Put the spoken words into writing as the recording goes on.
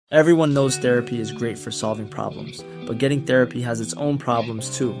Everyone knows therapy is great for solving problems, but getting therapy has its own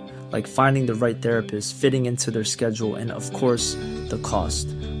problems too, like finding the right therapist, fitting into their schedule, and of course, the cost.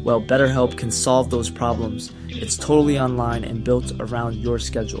 Well, BetterHelp can solve those problems. It's totally online and built around your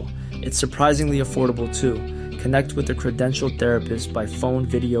schedule. It's surprisingly affordable too. Connect with a credentialed therapist by phone,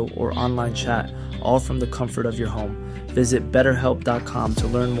 video, or online chat, all from the comfort of your home. Visit BetterHelp.com to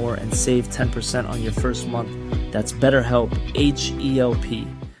learn more and save 10% on your first month. That's BetterHelp, H-E-L-P.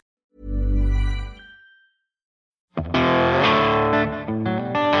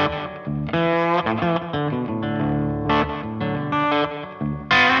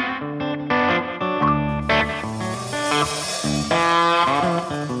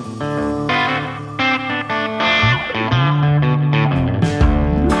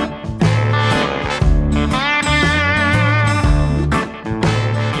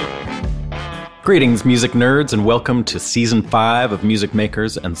 Greetings, music nerds, and welcome to Season 5 of Music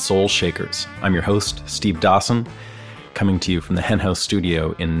Makers and Soul Shakers. I'm your host, Steve Dawson, coming to you from the Hen House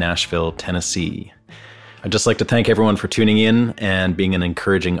Studio in Nashville, Tennessee. I'd just like to thank everyone for tuning in and being an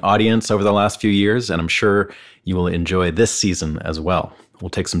encouraging audience over the last few years, and I'm sure you will enjoy this season as well. We'll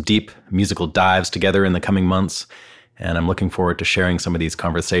take some deep musical dives together in the coming months, and I'm looking forward to sharing some of these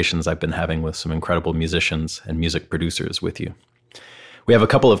conversations I've been having with some incredible musicians and music producers with you. We have a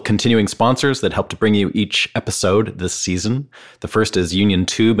couple of continuing sponsors that help to bring you each episode this season. The first is Union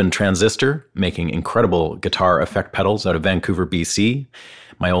Tube and Transistor, making incredible guitar effect pedals out of Vancouver, BC.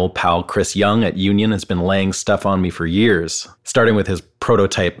 My old pal Chris Young at Union has been laying stuff on me for years, starting with his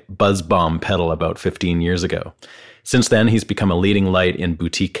prototype Buzz Bomb pedal about 15 years ago. Since then, he's become a leading light in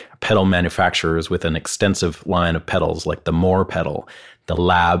boutique pedal manufacturers with an extensive line of pedals like the Moore pedal, the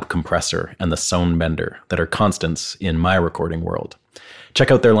Lab compressor, and the Sound Bender that are constants in my recording world. Check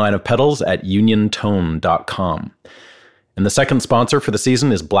out their line of pedals at uniontone.com. And the second sponsor for the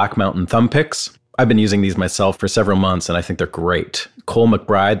season is Black Mountain Thumb Picks. I've been using these myself for several months, and I think they're great. Cole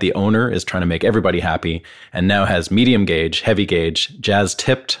McBride, the owner, is trying to make everybody happy, and now has medium gauge, heavy gauge, jazz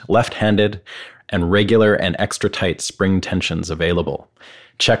tipped, left-handed, and regular and extra tight spring tensions available.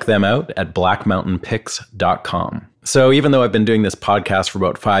 Check them out at blackmountainpicks.com. So even though I've been doing this podcast for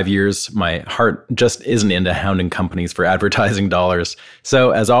about 5 years, my heart just isn't into hounding companies for advertising dollars. So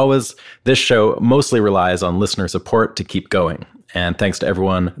as always, this show mostly relies on listener support to keep going. And thanks to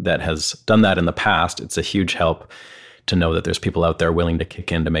everyone that has done that in the past, it's a huge help to know that there's people out there willing to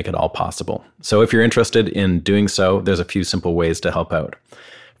kick in to make it all possible. So if you're interested in doing so, there's a few simple ways to help out.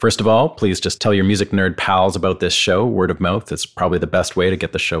 First of all, please just tell your music nerd pals about this show. Word of mouth is probably the best way to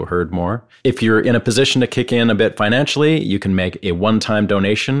get the show heard more. If you're in a position to kick in a bit financially, you can make a one-time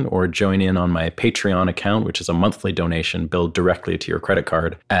donation or join in on my Patreon account, which is a monthly donation billed directly to your credit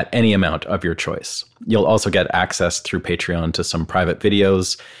card at any amount of your choice. You'll also get access through Patreon to some private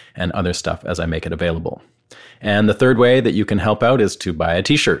videos and other stuff as I make it available. And the third way that you can help out is to buy a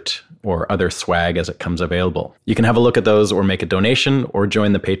t-shirt or other swag as it comes available. You can have a look at those or make a donation or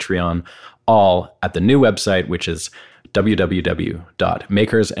join the Patreon, all at the new website, which is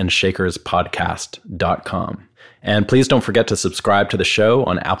www.makersandshakerspodcast.com. And please don't forget to subscribe to the show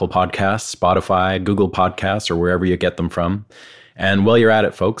on Apple Podcasts, Spotify, Google Podcasts, or wherever you get them from. And while you're at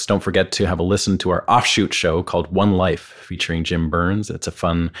it, folks, don't forget to have a listen to our offshoot show called One Life, featuring Jim Burns. It's a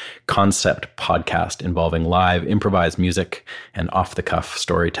fun concept podcast involving live improvised music and off-the-cuff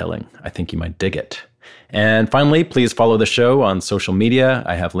storytelling. I think you might dig it. And finally, please follow the show on social media.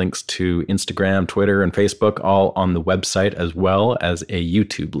 I have links to Instagram, Twitter, and Facebook, all on the website, as well as a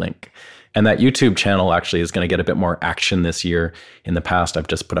YouTube link. And that YouTube channel actually is going to get a bit more action this year. In the past, I've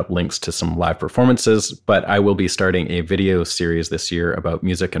just put up links to some live performances, but I will be starting a video series this year about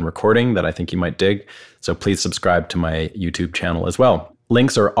music and recording that I think you might dig. So please subscribe to my YouTube channel as well.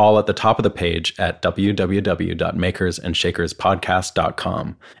 Links are all at the top of the page at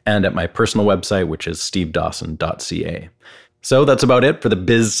www.makersandshakerspodcast.com and at my personal website, which is stevedawson.ca. So that's about it for the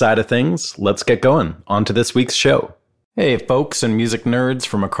biz side of things. Let's get going. On to this week's show. Hey, folks and music nerds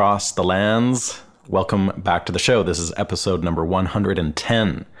from across the lands. Welcome back to the show. This is episode number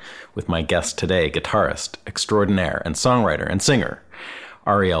 110 with my guest today, guitarist extraordinaire and songwriter and singer,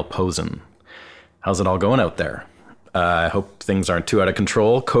 Ariel Posen. How's it all going out there? I hope things aren't too out of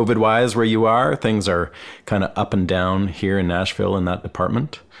control, COVID-wise, where you are. Things are kind of up and down here in Nashville in that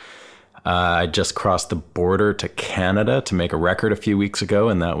department. I just crossed the border to Canada to make a record a few weeks ago,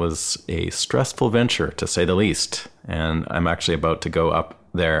 and that was a stressful venture, to say the least. And I'm actually about to go up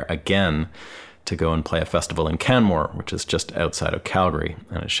there again to go and play a festival in Canmore, which is just outside of Calgary,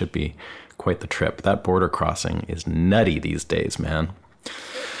 and it should be quite the trip. That border crossing is nutty these days, man.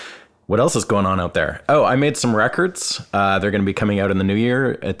 What else is going on out there? Oh, I made some records. They're going to be coming out in the new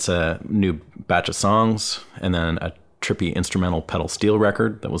year. It's a new batch of songs and then a trippy instrumental pedal steel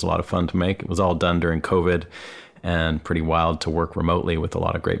record that was a lot of fun to make. It was all done during COVID and pretty wild to work remotely with a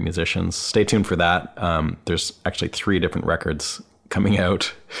lot of great musicians. Stay tuned for that. There's actually 3 different records coming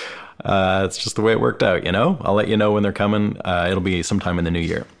out. It's just the way it worked out, you know? I'll let you know when they're coming. It'll be sometime in the new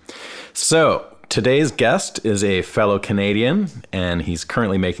year. So today's guest is a fellow Canadian, and he's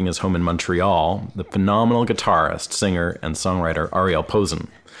currently making his home in Montreal, the phenomenal guitarist, singer, and songwriter Ariel Posen.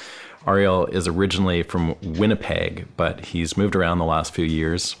 Ariel is originally from Winnipeg, but he's moved around the last few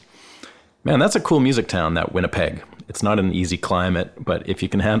years. Man, that's a cool music town, that Winnipeg. It's not an easy climate, but if you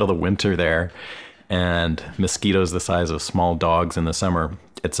can handle the winter there and mosquitoes the size of small dogs in the summer,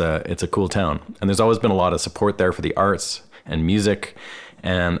 it's a cool town. And there's always been a lot of support there for the arts and music.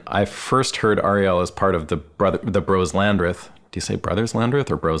 And I first heard Ariel as part of the Bros Landreth. Do you say Brothers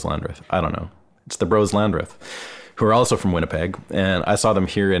Landreth or Bros Landreth? I don't know. It's the Bros Landreth, who are also from Winnipeg. And I saw them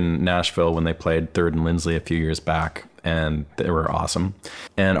here in Nashville when they played Third and Lindsley a few years back, and they were awesome.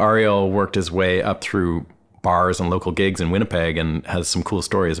 And Ariel worked his way up through bars and local gigs in Winnipeg and has some cool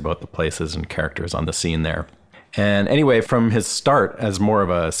stories about the places and characters on the scene there. And anyway, from his start as more of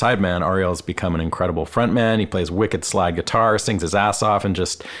a sideman, Ariel's become an incredible frontman. He plays wicked slide guitar, sings his ass off, and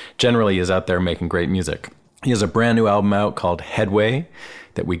just generally is out there making great music. He has a brand new album out called Headway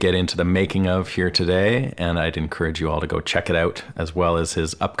that we get into the making of here today, and I'd encourage you all to go check it out, as well as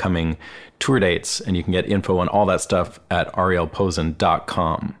his upcoming tour dates. And you can get info on all that stuff at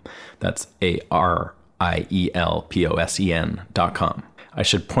arielposen.com. That's ARIELPOSEN.com. I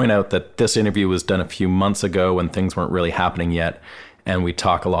should point out that this interview was done a few months ago when things weren't really happening yet, and we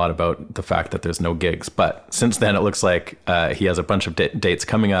talk a lot about the fact that there's no gigs. But since then, it looks like he has a bunch of dates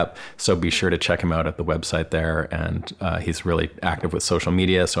coming up, so be sure to check him out at the website there. And he's really active with social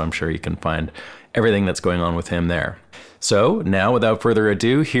media, so I'm sure you can find everything that's going on with him there. So now, without further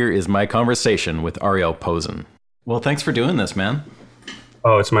ado, here is my conversation with Ariel Posen. Well, thanks for doing this, man.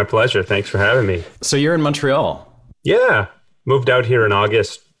 Oh, it's my pleasure. Thanks for having me. So you're in Montreal? Yeah. Moved out here in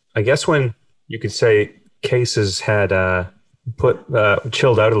August, I guess, when you could say cases had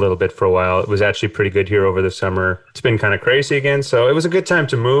chilled out a little bit for a while. It was actually pretty good here over the summer. It's been kind of crazy again, so it was a good time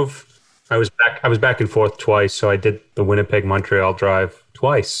to move. I was back and forth twice, so I did the Winnipeg Montreal drive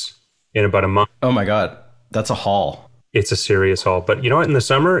twice in about a month. Oh my God, that's a haul. It's a serious haul, but you know what? In the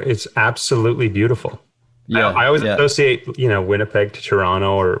summer, it's absolutely beautiful. Yeah, I always associate Winnipeg to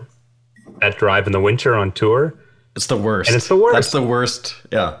Toronto, or that drive in the winter on tour. It's the worst. And it's the worst. That's the worst.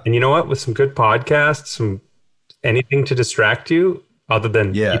 Yeah. And you know what? With some good podcasts, anything to distract you other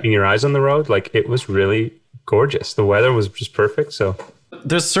than keeping your eyes on the road, like, it was really gorgeous. The weather was just perfect. So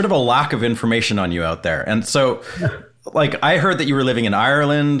there's sort of a lack of information on you out there. And so like, I heard that you were living in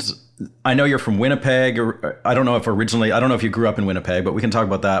Ireland. I know you're from Winnipeg. I don't know if you grew up in Winnipeg, but we can talk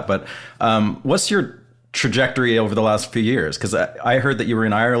about that. But what's your trajectory over the last few years? Because I heard that you were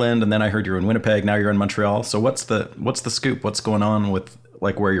in Ireland, and then I heard you were in Winnipeg. Now you're in Montreal. So what's the scoop? What's going on with,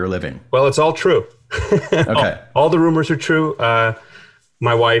 like, where you're living? Well, it's all true. Okay. All the rumors are true.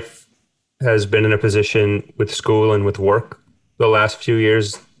 My wife has been in a position with school and with work the last few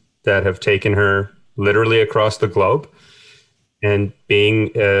years that have taken her literally across the globe. And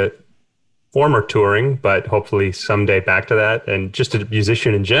being a former touring, but hopefully someday back to that, and just a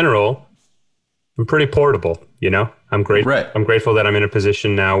musician in general, I'm pretty portable, you know. I'm grateful. Right. I'm grateful that I'm in a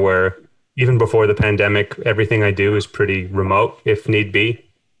position now where, even before the pandemic, everything I do is pretty remote if need be.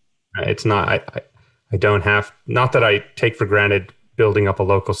 It's not. I don't have. Not that I take for granted building up a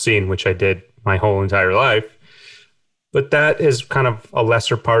local scene, which I did my whole entire life, but that is kind of a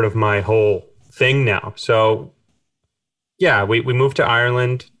lesser part of my whole thing now. So, yeah, we moved to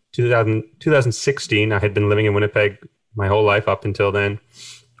Ireland 2016. I had been living in Winnipeg my whole life up until then.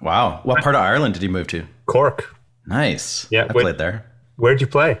 Wow. What part of Ireland did you move to? Cork. Nice. Yeah. I played there. Where'd you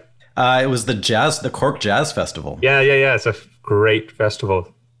play? It was the Cork Jazz Festival. Yeah. It's a great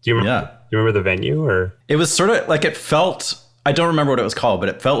festival. Do you remember? Yeah. Do you remember the venue? Or it was sort of like, it felt, I don't remember what it was called, but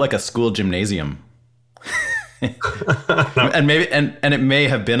it felt like a school gymnasium. and it may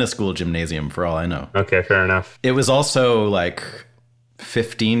have been a school gymnasium for all I know. Okay, fair enough. It was also like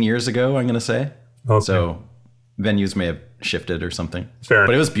 15 years ago, I'm going to say. Okay. So venues may have shifted or something. Fair enough.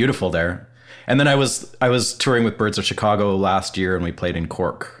 But it was beautiful there. And then I was touring with Birds of Chicago last year, and we played in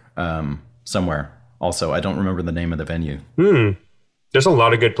Cork somewhere. Also, I don't remember the name of the venue. There's a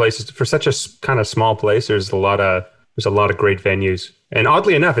lot of good places for such a kind of small place. There's a lot of great venues. And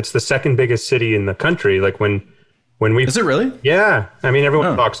oddly enough, it's the second biggest city in the country. Like when we Is it really? Yeah. I mean,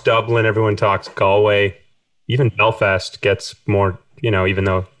 everyone talks Dublin, everyone talks Galway. Even Belfast gets more even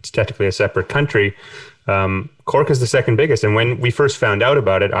though it's technically a separate country, Cork is the second biggest. And when we first found out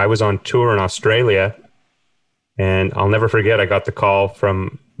about it, I was on tour in Australia, and I'll never forget, I got the call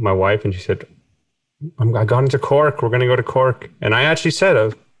from my wife and she said, I got into Cork. We're going to go to Cork. And I actually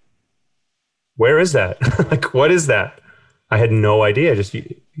said, where is that? Like, what is that? I had no idea. Just,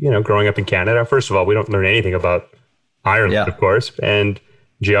 growing up in Canada, first of all, we don't learn anything about Ireland, of course. And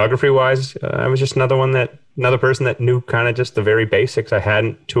geography wise, I was just another person that knew kind of just the very basics. I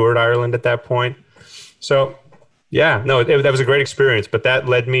hadn't toured Ireland at that point. So yeah, no, that was a great experience, but that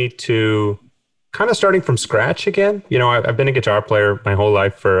led me to kind of starting from scratch again. I've been a guitar player my whole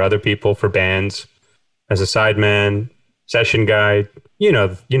life for other people, for bands, as a sideman, session guy. You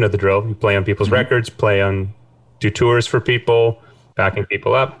know the drill. You play on people's records, do tours for people, backing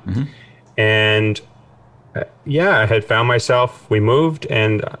people up. And I had found myself, we moved,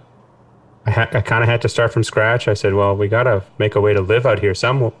 and I kind of had to start from scratch. I said, well, we got to make a way to live out here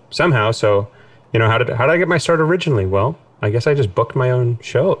somehow. So, how did I get my start originally? Well, I guess I just booked my own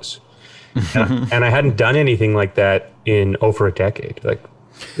shows. And I hadn't done anything like that in over a decade.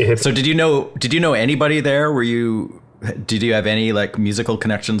 So did you know anybody there? Did you have any like musical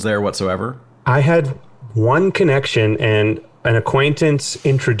connections there whatsoever? I had one connection, and an acquaintance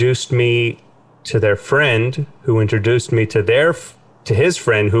introduced me to their friend, who introduced me to his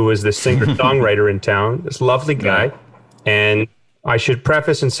friend, who was the singer-songwriter in town, this lovely guy. Yeah. And I should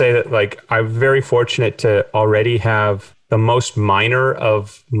preface and say that I'm very fortunate to already have the most minor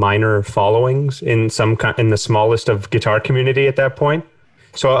of minor followings in the smallest of guitar community at that point.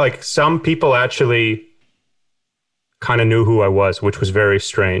 So some people actually kind of knew who I was, which was very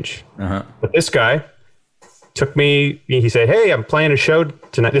strange. But this guy took me, he said, hey, I'm playing a show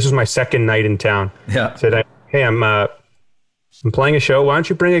tonight. This was my second night in town. Yeah. Said, hey, I'm playing a show. Why don't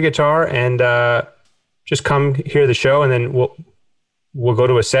you bring a guitar and just come hear the show, and then we'll go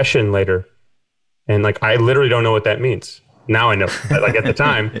to a session later. And I literally don't know what that means. Now I know, at the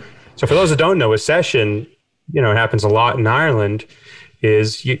time. So for those that don't know, a session, it happens a lot in Ireland,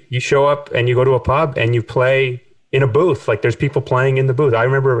 is you show up and you go to a pub and you play in a booth. There's people playing in the booth. I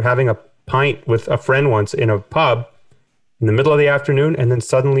remember having a pint with a friend once in a pub in the middle of the afternoon, and then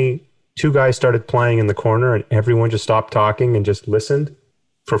suddenly two guys started playing in the corner, and everyone just stopped talking and just listened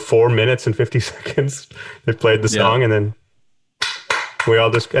for 4 minutes and 50 seconds. They played the song, and then we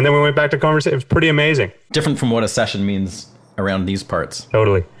went back to conversation. It was pretty amazing. Different from what a session means around these parts.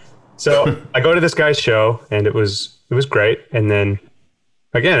 Totally. So I go to this guy's show, and it was great. And then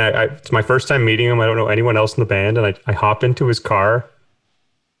again, it's my first time meeting him. I don't know anyone else in the band, and I hop into his car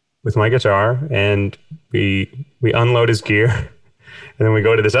with my guitar, and we unload his gear, and then we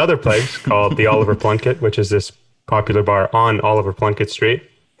go to this other place called the Oliver Plunkett, which is this popular bar on Oliver Plunkett Street.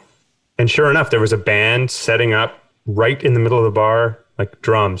 And sure enough, there was a band setting up right in the middle of the bar,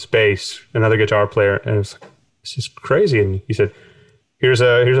 drums, bass, another guitar player, and it was this is crazy. And he said, "Here's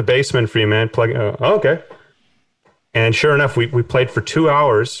a bassman for you, man. Plug." Oh, okay. And sure enough, we played for 2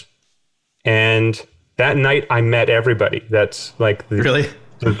 hours, and that night I met everybody. That's really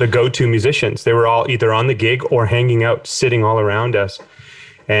the go-to musicians. They were all either on the gig or hanging out, sitting all around us.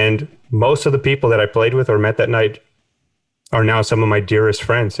 And most of the people that I played with or met that night are now some of my dearest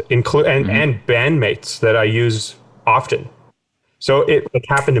friends, and bandmates that I use often. So it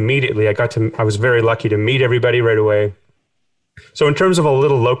happened immediately. I was very lucky to meet everybody right away. So in terms of a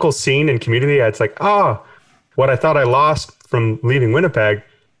little local scene and community, it's what I thought I lost from leaving Winnipeg,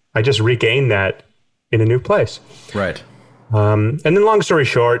 I just regained that in a new place. Right. And then long story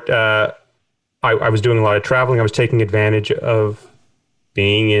short, I was doing a lot of traveling. I was taking advantage of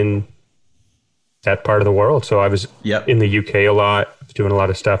being in that part of the world. So I was in the UK a lot, doing a lot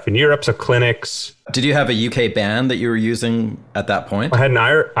of stuff in Europe, so clinics. Did you have a UK band that you were using at that point? I had an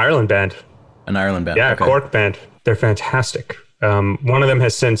Ireland band. An Ireland band? Yeah, okay. A Cork band. They're fantastic. One of them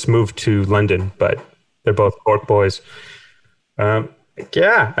has since moved to London, but they're both Cork boys. I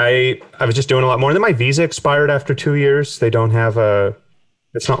was just doing a lot more. And then my visa expired after 2 years. They don't have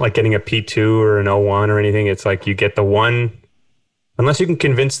it's not like getting a P2 or an O1 or anything. It's you get the one, unless you can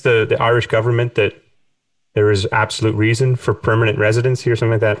convince the Irish government that there is absolute reason for permanent residency or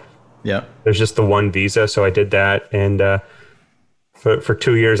something like that. Yeah. There's just the one visa. So I did that. And for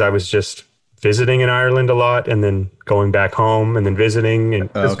 2 years, I was just visiting in Ireland a lot, and then going back home and then visiting. And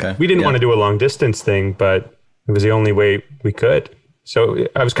we didn't want to do a long distance thing, but it was the only way we could. So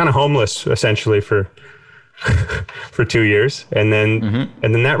I was kind of homeless essentially for 2 years, and then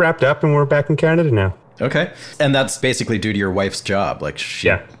that wrapped up, and we're back in Canada now. Okay. And that's basically due to your wife's job. Like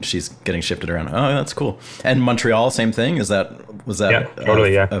she's getting shifted around. Oh, that's cool. And Montreal, same thing. Was that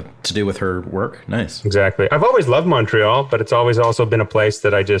totally, to do with her work? Nice. Exactly. I've always loved Montreal, but it's always also been a place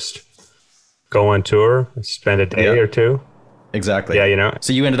that I just go on tour, spend a day or two. Exactly. Yeah,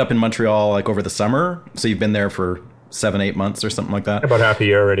 So you ended up in Montreal like over the summer. So you've been there for 7-8 months or something like that? About half a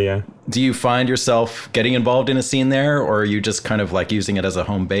year already, yeah. Do you find yourself getting involved in a scene there, or are you just kind of like using it as a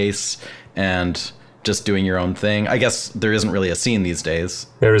home base and just doing your own thing? I guess there isn't really a scene these days.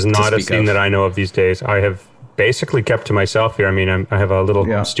 There is not a scene that I know of these days. I have basically kept to myself here. I mean, I have a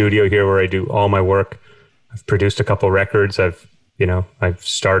little studio here where I do all my work. I've produced a couple records. I've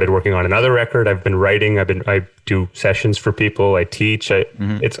started working on another record. I've been writing. I do sessions for people. I teach.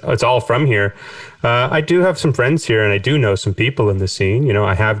 It's all from here. I do have some friends here, and I do know some people in the scene.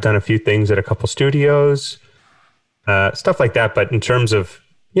 I have done a few things at a couple studios, stuff like that. But in terms of,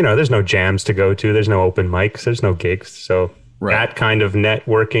 there's no jams to go to. There's no open mics. There's no gigs. So that kind of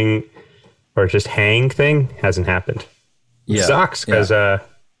networking or just hang thing hasn't happened. It sucks because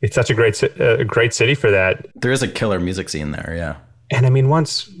it's such a great city for that. There is a killer music scene there, yeah. And I mean,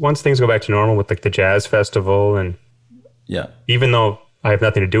 once things go back to normal with like the jazz festival and even though I have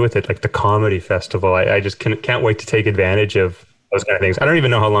nothing to do with it, like the comedy festival, I just can't wait to take advantage of those kind of things. I don't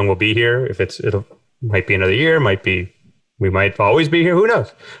even know how long we'll be here. If it might be another year, we might always be here. Who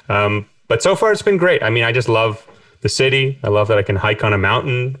knows? But so far it's been great. I mean, I just love the city. I love that I can hike on a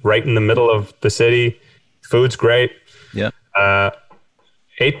mountain right in the middle of the city. Food's great. Yeah.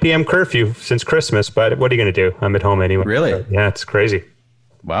 8 p.m. curfew since Christmas, but what are you going to do? I'm at home anyway. Really? So, yeah, it's crazy.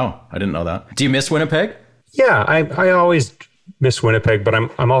 Wow, I didn't know that. Do you miss Winnipeg? Yeah, I always miss Winnipeg, but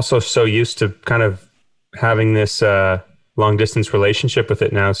I'm also so used to kind of having this long distance relationship with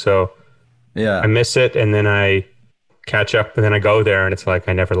it now. So I miss it, and then I catch up, and then I go there, and it's like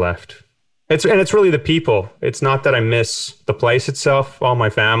I never left. It's really the people. It's not that I miss the place itself. All my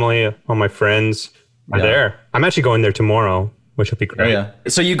family, all my friends are there. I'm actually going there tomorrow, which will be great. Oh, yeah.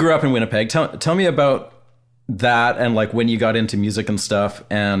 So you grew up in Winnipeg. Tell me about that and like when you got into music and stuff.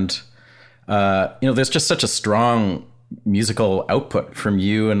 And, there's just such a strong musical output from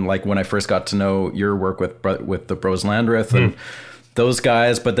you. And like when I first got to know your work with the Bros Landreth and those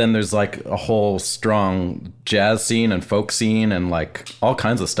guys, but then there's like a whole strong jazz scene and folk scene and like all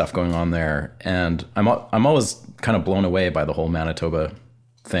kinds of stuff going on there. And I'm always kind of blown away by the whole Manitoba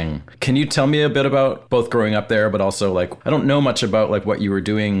thing. Can you tell me a bit about both growing up there, but also like, I don't know much about like what you were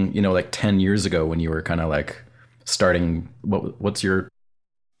doing, like 10 years ago when you were kind of like starting, what's your...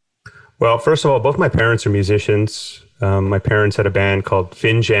 Well, first of all, both my parents are musicians. My parents had a band called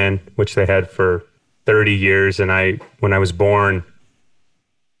Finjan, which they had for 30 years. And when I was born,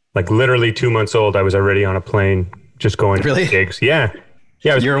 like literally 2 months old, I was already on a plane just going to gigs. Yeah.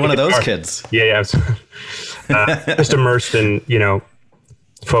 Yeah. You're one of those kids. Yeah. I was, just immersed in,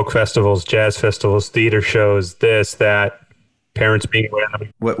 folk festivals, jazz festivals, theater shows, this, that, parents being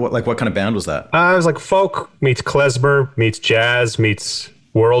around. What kind of band was that? It was like folk meets klezmer, meets jazz, meets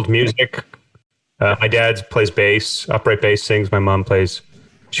world music. My dad plays bass, upright bass, sings. My mom plays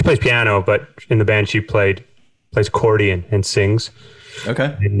piano, but in the band she plays accordion and sings.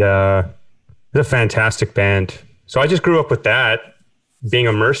 Okay. And it's a fantastic band. So I just grew up with that, being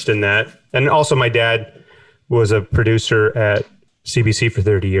immersed in that. And also my dad was a producer at CBC for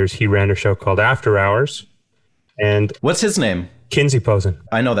 30 years. He ran a show called After Hours. And what's his name? Kinsey Posen.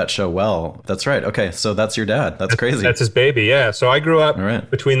 I know that show well. That's right. Okay, so that's your dad. That's crazy. That's his baby. Yeah. So I grew up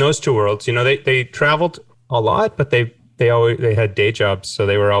between those two worlds. They traveled a lot, but they had day jobs, so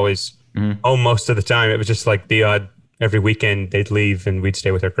they were always home most of the time. It was just like the odd every weekend they'd leave and we'd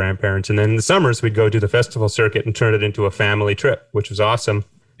stay with our grandparents, and then in the summers we'd go do the festival circuit and turn it into a family trip, which was awesome.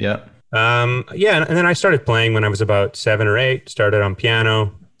 Yeah. And then I started playing when I was about 7 or 8, started on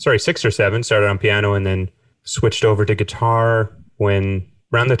piano, 6 or 7, started on piano and then switched over to guitar when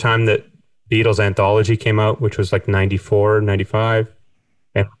around the time that Beatles Anthology came out, which was like 94, 95.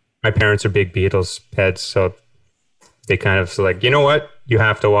 And my parents are big Beatles heads, so they kind of like, you know what, you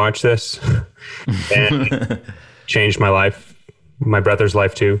have to watch this. And changed my life, my brother's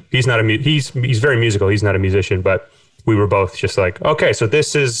life too. He's very musical. He's not a musician, but we were both just like, okay, so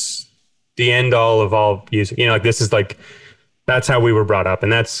this is the end all of all music. Like this is like, that's how we were brought up.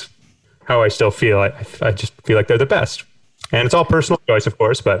 And that's how I still feel. I just feel like they're the best. And it's all personal choice, of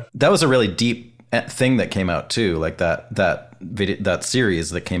course, but. That was a really deep thing that came out too. Like that video, that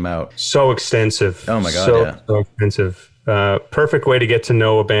series that came out. So extensive. Oh my God. So extensive. Perfect way to get to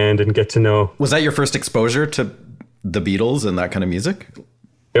know a band and get to know. Was that your first exposure to the Beatles and that kind of music?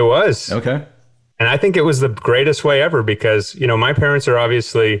 It was. Okay. And I think it was the greatest way ever because, my parents are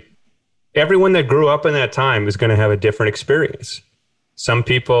obviously everyone that grew up in that time is going to have a different experience. Some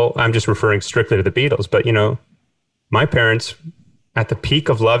people, I'm just referring strictly to the Beatles, but my parents at the peak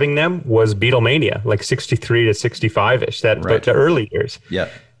of loving them was Beatlemania, like 63 to 65-ish, the early years. Yeah.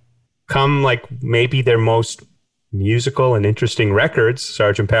 Come like maybe their most musical and interesting records,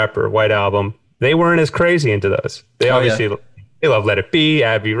 Sgt. Pepper, White Album, they weren't as crazy into those. They obviously they love Let It Be,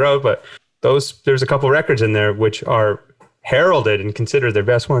 Abbey Road, but there's a couple records in there which are heralded and considered their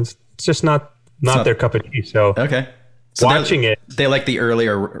best ones. It's just not their cup of tea. So okay. So watching it, they like the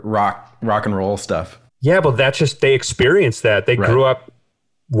earlier rock and roll stuff. Yeah, but that's just, they experienced that. They grew up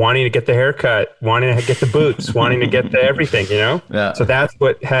wanting to get the haircut, wanting to get the boots, wanting to get the everything, Yeah. So that's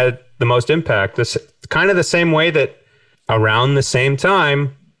what had the most impact. This kind of the same way that around the same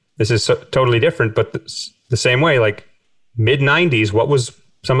time, this is totally different, but the same way, like mid 90s, what was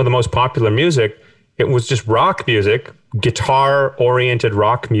some of the most popular music? It was just rock music, guitar oriented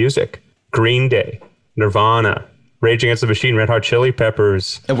rock music. Green Day, Nirvana, Rage Against the Machine, Red Hot Chili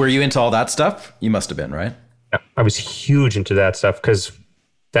Peppers. And were you into all that stuff? You must have been, right? I was huge into that stuff because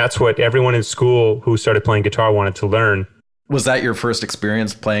that's what everyone in school who started playing guitar wanted to learn. Was that your first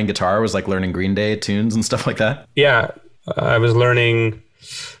experience playing guitar? Was like learning Green Day tunes and stuff like that? Yeah, I was learning.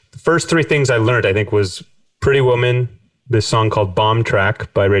 The first three things I learned, I think, was Pretty Woman, this song called Bomb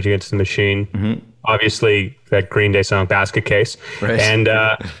Track by Rage Against the Machine. Mm-hmm. Obviously, that Green Day song, Basket Case. Right. And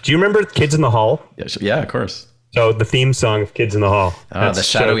do you remember Kids in the Hall? Yeah, of course. So the theme song of Kids in the Hall. The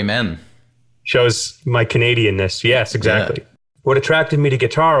Shadowy Men. Shows my Canadianness. Yes, exactly. Yeah. What attracted me to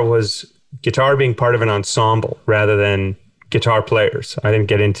guitar was guitar being part of an ensemble rather than guitar players. I didn't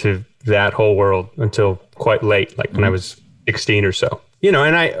get into that whole world until quite late, like when I was 16 or so.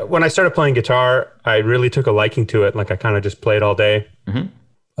 And when I started playing guitar, I really took a liking to it. Like I kind of just played all day,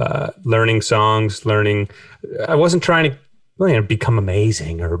 learning songs, I wasn't trying to become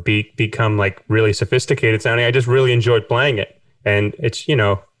amazing or become like really sophisticated sounding. I just really enjoyed playing it. And it's,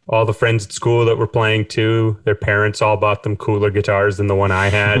 all the friends at school that were playing too, their parents all bought them cooler guitars than the one I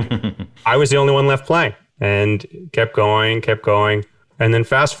had. I was the only one left playing and kept going. And then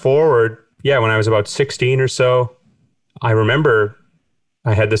fast forward, when I was about 16 or so, I remember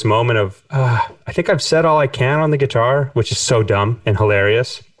I had this moment of, I think I've said all I can on the guitar, which is so dumb and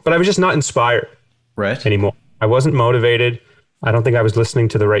hilarious, but I was just not inspired anymore. I wasn't motivated. I don't think I was listening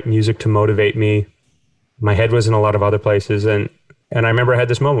to the right music to motivate me. My head was in a lot of other places. And I remember I had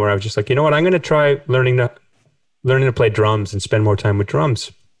this moment where I was just like, you know what, I'm going to try learning to play drums and spend more time with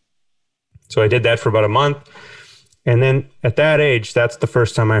drums. So I did that for about a month. And then at that age, that's the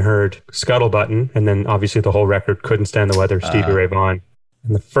first time I heard Scuttle Button. And then obviously the whole record, Couldn't Stand the Weather, Stevie Ray Vaughan.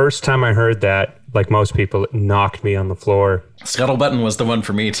 And the first time I heard that, like most people, it knocked me on the floor. Scuttle Button was the one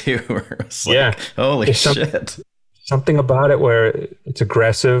for me too. Holy shit. Something about it where it's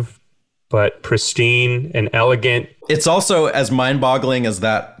aggressive, but pristine and elegant. It's also, as mind-boggling as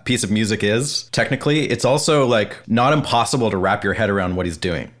that piece of music is, technically, it's also like not impossible to wrap your head around what he's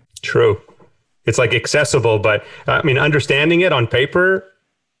doing. True. It's like accessible, but understanding it on paper,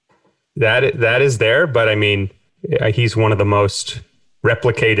 that is there. But he's one of the most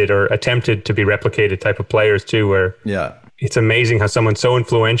replicated or attempted to be replicated type of players too, where it's amazing how someone so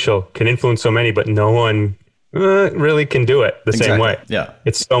influential can influence so many, but no one really can do it the same way. Yeah.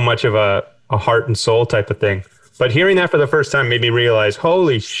 It's so much of a heart and soul type of thing. But hearing that for the first time made me realize,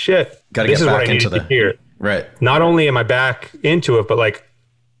 holy shit, this is what I needed to hear. Right. Not only am I back into it, but like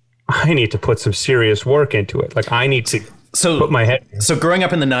I need to put some serious work into it. Like I need to put my head. So growing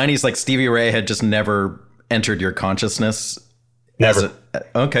up in the 90s, like Stevie Ray had just never entered your consciousness. Never.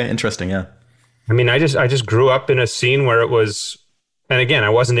 Okay. Interesting. Yeah. I just grew up in a scene where it was, and again, I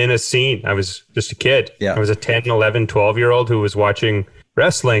wasn't in a scene. I was just a kid. Yeah. I was a 10, 11, 12-year-old who was watching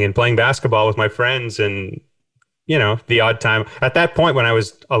wrestling and playing basketball with my friends and, the odd time. At that point, when I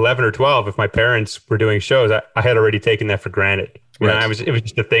was 11 or 12, if my parents were doing shows, I had already taken that for granted. Right. It was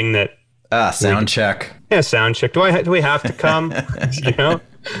just a thing that... sound check. Yeah, sound check. Do we have to come?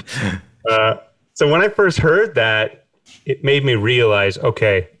 So when I first heard that, it made me realize,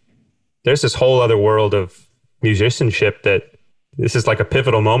 okay, there's this whole other world of musicianship that this is like a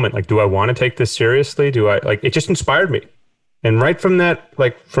pivotal moment. Like, do I want to take this seriously? It just inspired me. And right from that,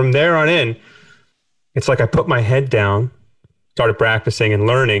 like from there on in, it's like I put my head down, started practicing and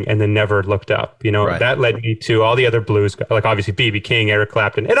learning, and then never looked up. That led me to all the other blues, like obviously B.B. King, Eric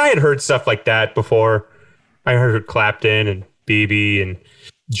Clapton. And I had heard stuff like that before. I heard Clapton and B.B. and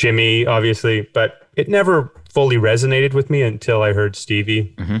Jimmy, obviously, but it never fully resonated with me until I heard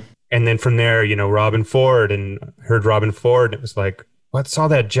Stevie. Mm-hmm. And then from there, Robin Ford, and heard Robin Ford. And it was like, what's all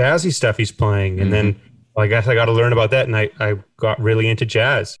that jazzy stuff he's playing? And then I guess I got to learn about that. And I got really into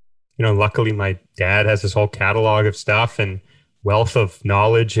jazz. luckily my dad has this whole catalog of stuff and wealth of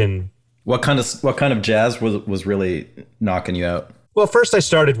knowledge. And what kind of jazz was really knocking you out? well, first I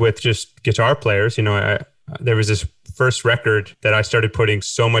started with just guitar players. There was this first record that I started putting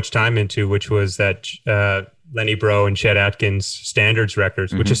so much time into, which was that Lenny Breau and Chet Atkins Standards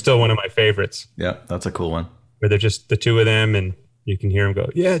records, which is still one of my favorites. Yeah, that's a cool one. Where they're just the two of them and you can hear them go,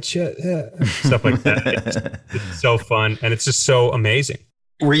 yeah, Chet, yeah, stuff like that. It's so fun. And it's just so amazing.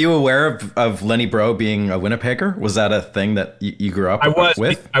 Were you aware of Lenny Breau being a Winnipegger? Was that a thing that you grew up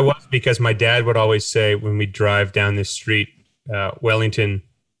with? I was, because my dad would always say when we drive down this street, Wellington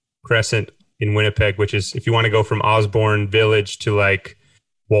Crescent in Winnipeg, which is, if you want to go from Osborne Village to like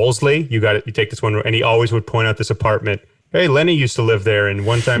Wolseley, you take this one, and he always would point out this apartment. Hey, Lenny used to live there, and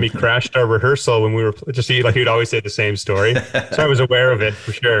one time he crashed our rehearsal when we were he'd always say the same story. So I was aware of it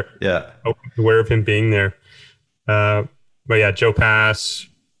for sure. Yeah, aware of him being there. But yeah, Joe Pass.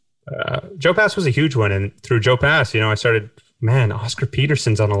 Joe Pass was a huge one, and through Joe Pass, I started. Man, Oscar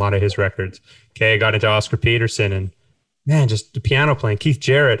Peterson's on a lot of his records. Okay, I got into Oscar Peterson, and man, just the piano playing. Keith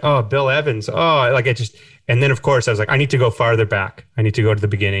Jarrett. Oh, Bill Evans. Oh, and then of course I was like, I need to go farther back. I need to go to the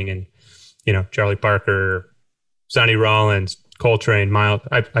beginning, and Charlie Parker, Sonny Rollins, Coltrane, Miles.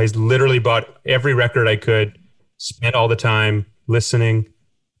 I literally bought every record I could, spent all the time listening,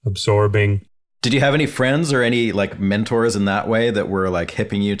 absorbing. Did you have any friends or any like mentors in that way that were like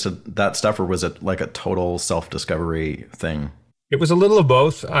hipping you to that stuff, or was it like a total self-discovery thing? It was a little of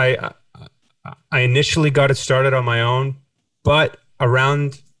both. I initially got it started on my own, but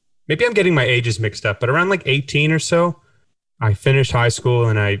around, maybe I'm getting my ages mixed up, but around like 18 or so, I finished high school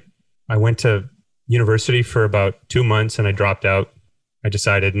and I went to university for about 2 months and I dropped out. I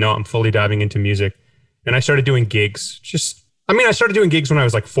decided, no, I'm fully diving into music. And I started doing gigs. I started doing gigs when I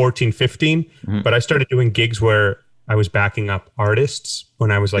was like 14, 15, but I started doing gigs where I was backing up artists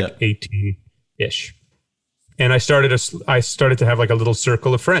when I was like 18-ish. And I started to have like a little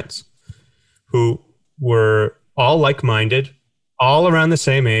circle of friends who were all like-minded, all around the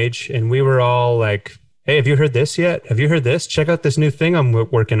same age. And we were all like, hey, have you heard this yet? Have you heard this? Check out this new thing I'm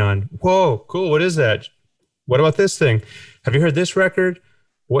working on. Whoa, cool. What is that? What about this thing? Have you heard this record?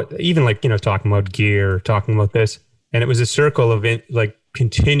 What, even like, talking about gear, talking about this. And it was a circle of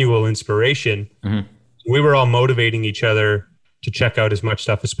continual inspiration. We were all motivating each other to check out as much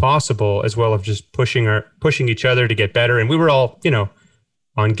stuff as possible, as well as just pushing each other to get better. And we were all,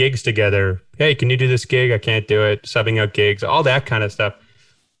 on gigs together. Hey, can you do this gig? I can't do it. Subbing out gigs, all that kind of stuff.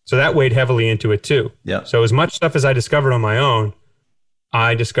 So that weighed heavily into it too. Yeah. So as much stuff as I discovered on my own,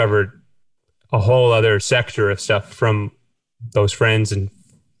 I discovered a whole other sector of stuff from those friends and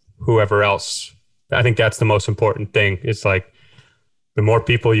whoever else. I think that's the most important thing. It's like the more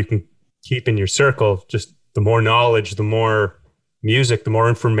people you can keep in your circle, just the more knowledge, the more music, the more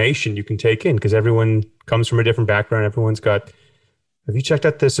information you can take in, because everyone comes from a different background. Everyone's got, have you checked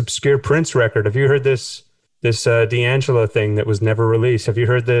out this obscure Prince record? Have you heard this D'Angelo thing that was never released? Have you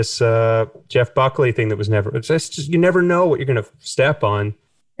heard this Jeff Buckley thing that was never, it's just, you never know what you're going to step on.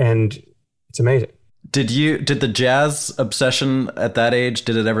 And it's amazing. Did the jazz obsession at that age,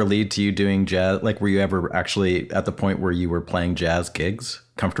 did it ever lead to you doing jazz? Like, were you ever actually at the point where you were playing jazz gigs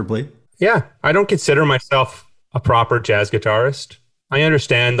comfortably? Yeah. I don't consider myself a proper jazz guitarist. I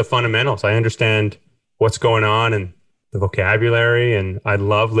understand the fundamentals. I understand what's going on and the vocabulary, and I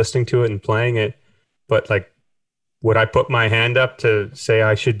love listening to it and playing it. But like, would I put my hand up to say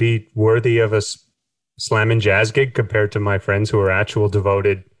I should be worthy of a slamming jazz gig compared to my friends who are actual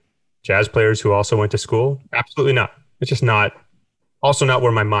devoted jazz players who also went to school? Absolutely not. It's just not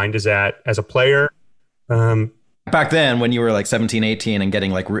where my mind is at as a player. Back then, when you were like 17, 18 and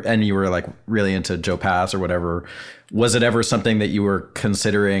getting and you were like really into Joe Pass or whatever, was it ever something that you were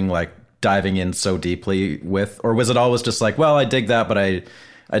considering like diving in so deeply with, or was it always just like, well, I dig that, but I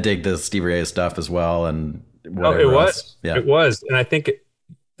dig the Stevie Ray stuff as well? And whatever it was. Else. Yeah. It was. And I think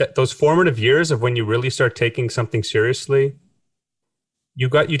that those formative years of when you really start taking something seriously, you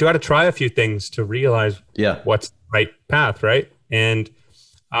got to try a few things to realize what's the right path, right? And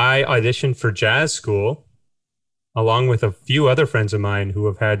I auditioned for jazz school along with a few other friends of mine who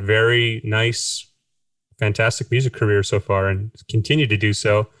have had very nice, fantastic music careers so far and continue to do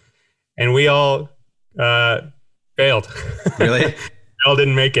so. And we all failed. Really? We all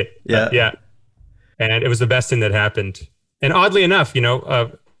didn't make it. Yeah. Yeah. And it was the best thing that happened. And oddly enough,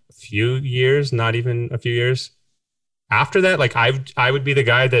 a few years, not even a few years after that, like I would be the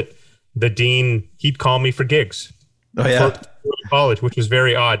guy that the dean, he'd call me for gigs. Oh yeah. For college, which was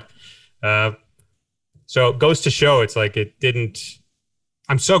very odd. So it goes to show, it's like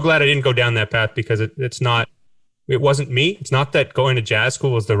I'm so glad I didn't go down that path, because it's not it wasn't me. It's not that going to jazz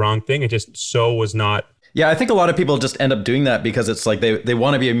school was the wrong thing. It just so was not. Yeah, I think a lot of people just end up doing that because it's like they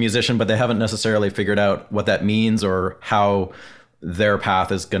want to be a musician, but they haven't necessarily figured out what that means or how their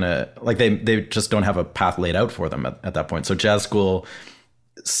path is gonna, like they just don't have a path laid out for them at that point. So jazz school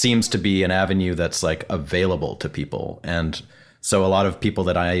seems to be an avenue that's like available to people. And so a lot of people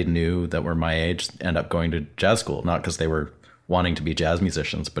that I knew that were my age end up going to jazz school, not because they were wanting to be jazz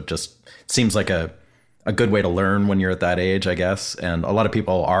musicians, but just it seems like a good way to learn when you're at that age, I guess. And a lot of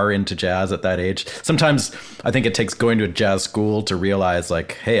people are into jazz at that age. Sometimes I think it takes going to a jazz school to realize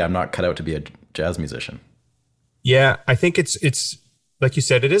like, hey, I'm not cut out to be a jazz musician. Yeah, I think it's like you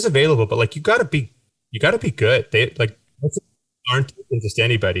said, it is available, but like you gotta be good. They like aren't open just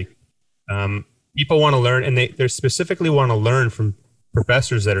anybody. People want to learn, and they specifically want to learn from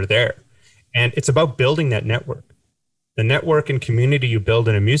professors that are there. And it's about building that network. The network and community you build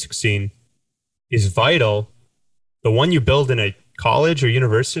in a music scene is vital. The one you build in a college or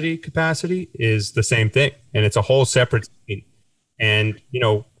university capacity is the same thing. And it's a whole separate scene. And,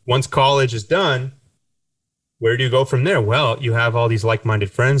 once college is done, where do you go from there? Well, you have all these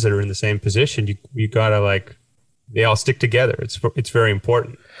like-minded friends that are in the same position. You gotta they all stick together. It's very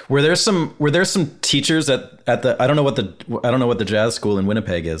important. Were there some teachers at the I don't know what the jazz school in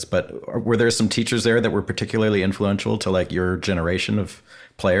Winnipeg is, but were there some teachers there that were particularly influential to like your generation of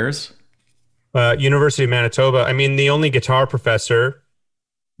players? University of Manitoba. I mean, the only guitar professor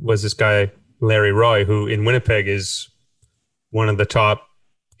was this guy, Larry Roy, who in Winnipeg is one of the top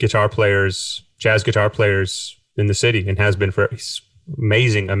jazz guitar players in the city, and has been he's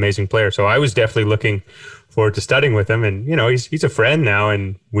amazing player. So I was definitely looking forward to studying with him. And, he's a friend now,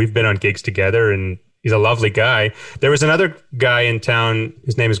 and we've been on gigs together, and he's a lovely guy. There was another guy in town.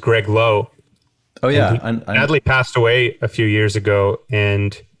 His name is Greg Lowe. Oh, yeah. He sadly passed away a few years ago,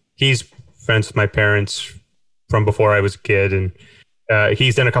 and he's friends with my parents from before I was a kid, and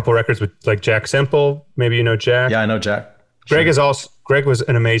he's done a couple records with like Jack Semple. Maybe you know Jack. Yeah, I know Jack. Greg was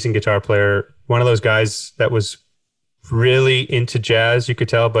an amazing guitar player. One of those guys that was really into jazz, you could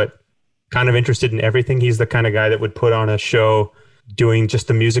tell, but kind of interested in everything. He's the kind of guy that would put on a show doing just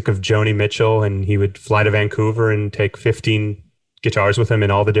the music of Joni Mitchell, and he would fly to Vancouver and take 15 guitars with him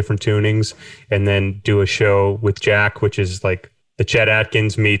in all the different tunings, and then do a show with Jack, which is like the Chet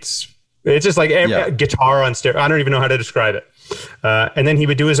Atkins meets. It's just like guitar on stereo. I don't even know how to describe it. And then he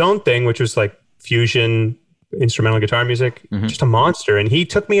would do his own thing, which was like fusion instrumental guitar music, just a monster. And he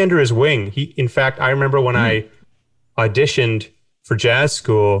took me under his wing. In fact, I remember when I auditioned for jazz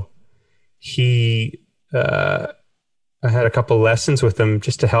school, I had a couple lessons with him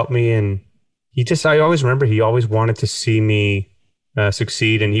just to help me. And I always remember he always wanted to see me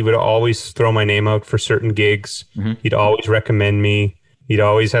succeed. And he would always throw my name out for certain gigs. He'd always recommend me.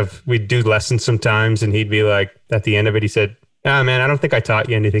 We'd do lessons sometimes, and he'd be like, at the end of it, he said, man, I don't think I taught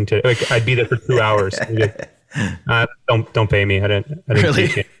you anything today. Like, I'd be there for 2 hours. Don't pay me. I didn't really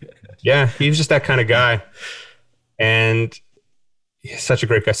teach you. Yeah. He was just that kind of guy. And he's such a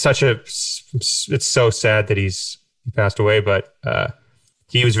great guy. It's so sad that he passed away, but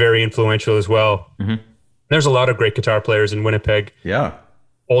he was very influential as well. There's a lot of great guitar players in Winnipeg. Yeah.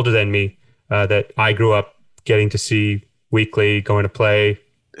 Older than me, that I grew up getting to see weekly, going to play.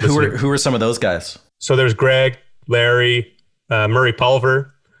 Who were some of those guys? So there's Greg, Larry, Murray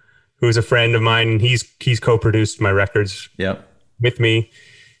Pulver, who's a friend of mine. And he's co-produced my records with me.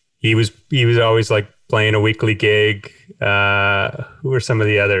 He was always like playing a weekly gig. Who are some of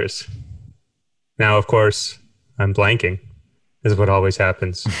the others? Now, of course, I'm blanking. This is what always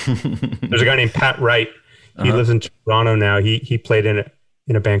happens. There's a guy named Pat Wright. He lives in Toronto now. He played in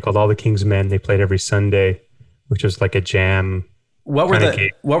a band called All the King's Men. They played every Sunday, which was like a jam. What were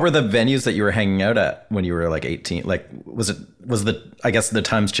the venues that you were hanging out at when you were like 18? Like, I guess the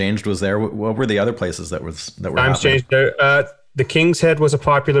times changed was there. What were the other places that were times happening? Changed there? The King's Head was a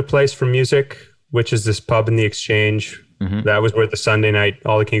popular place for music, which is this pub in the Exchange. That was where the Sunday night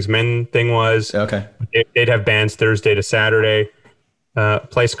All the King's Men thing was. Okay. They'd have bands Thursday to Saturday. A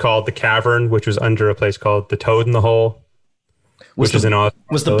place called The Cavern, which was under a place called The Toad in the Hole, which is in Osborne.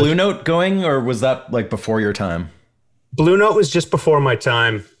 Was the Blue Note going, or was that like before your time? Blue Note was just before my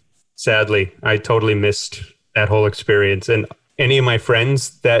time, sadly. I totally missed that whole experience. And any of my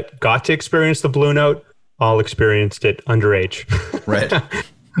friends that got to experience the Blue Note all experienced it underage. Right.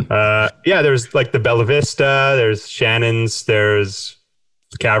 There's like the Bella Vista, there's Shannon's, there's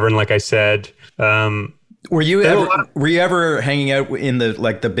the Cavern, like I said. Were you ever hanging out in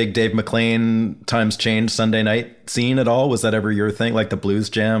the big Dave McLean Times Change Sunday night scene at all? Was that ever your thing? Like the blues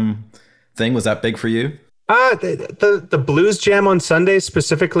jam thing? Was that big for you? The blues jam on Sundays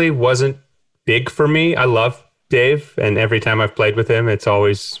specifically wasn't big for me. I love Dave, and every time I've played with him, it's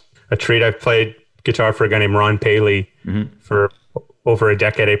always a treat. I've played guitar for a guy named Ron Paley for over a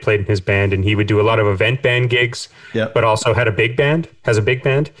decade. I played in his band, and he would do a lot of event band gigs, but also has a big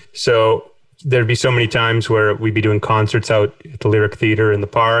band. So there'd be so many times where we'd be doing concerts out at the Lyric Theater in the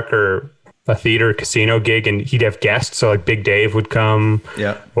park, or a theater casino gig, and he'd have guests. So like Big Dave would come,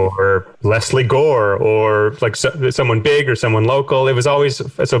 or Leslie Gore, or like someone big or someone local. It was always,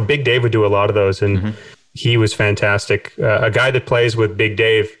 so Big Dave would do a lot of those, and he was fantastic. A guy that plays with Big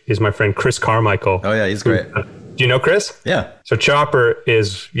Dave is my friend Chris Carmichael. Oh yeah, he's great. Do you know Chris? Yeah. So Chopper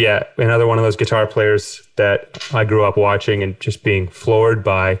is another one of those guitar players that I grew up watching and just being floored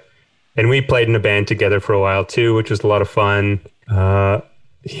by. And we played in a band together for a while too, which was a lot of fun.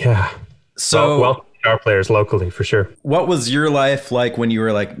 So well, guitar players locally for sure. What was your life like when you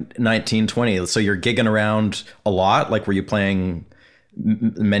were like 19, 20? So you're gigging around a lot? Like, were you playing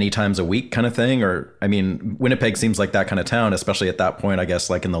many times a week kind of thing? Or, I mean, Winnipeg seems like that kind of town, especially at that point, I guess,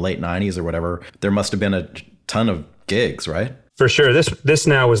 like in the late 90s or whatever. There must have been a ton of gigs, right? For sure. This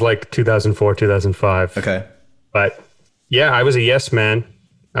now was like 2004, 2005. Okay. But yeah, I was a yes man.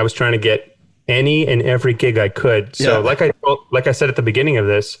 I was trying to get any and every gig I could. So like I said at the beginning of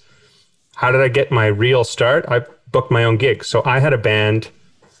this, how did I get my real start? I booked my own gigs. So I had a band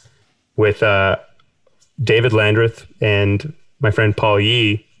with David Landreth and my friend Paul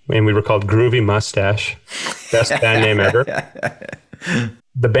Yee, and we were called Groovy Mustache. Best band name ever.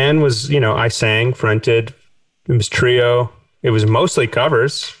 The band was, I sang, fronted. It was trio. It was mostly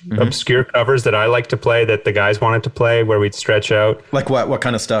covers, obscure covers that I like to play, that the guys wanted to play, where we'd stretch out. Like what? What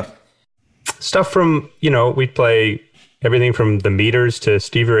kind of stuff? Stuff from, we'd play everything from The Meters to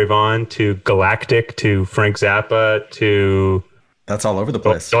Stevie Ray Vaughan to Galactic to Frank Zappa to... That's all over the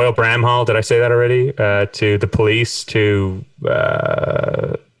place. Doyle Bramhall, did I say that already? To The Police, to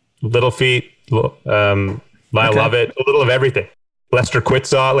Little Feat, Lyle Lovett, a little of everything. Lester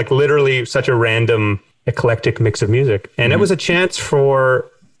Quitzaw, like literally such a random, eclectic mix of music. And it was a chance for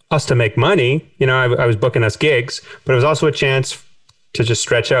us to make money. I was booking us gigs, but it was also a chance to just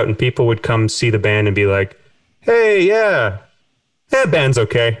stretch out, and people would come see the band and be like, hey, that band's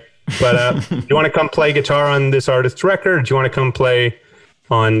okay. But do you want to come play guitar on this artist's record? Do you want to come play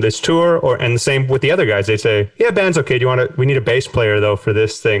on this tour? And the same with the other guys. They say, yeah, band's okay. We need a bass player though for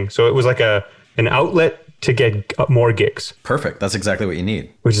this thing. So it was like an outlet to get more gigs. Perfect. That's exactly what you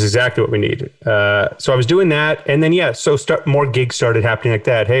need. Which is exactly what we need. So I was doing that. And then, more gigs started happening like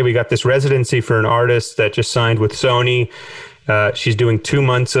that. Hey, we got this residency for an artist that just signed with Sony. She's doing 2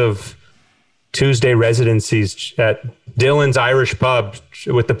 months of Tuesday residencies at Dylan's Irish Pub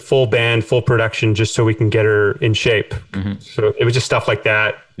with the full band, full production, just so we can get her in shape. So it was just stuff like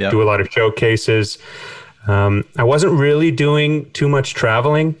that. Do a lot of showcases. I wasn't really doing too much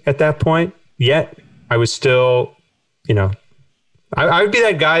traveling at that point yet. I was still, I would be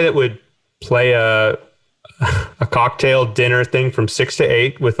that guy that would play a cocktail dinner thing from 6 to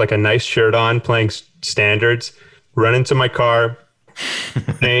 8 with like a nice shirt on, playing standards, run into my car,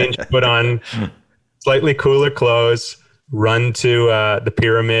 change, put on slightly cooler clothes, run to the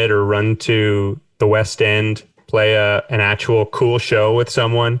Pyramid or run to the West End, play an actual cool show with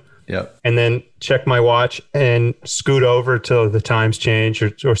someone, and then check my watch and scoot over till the times change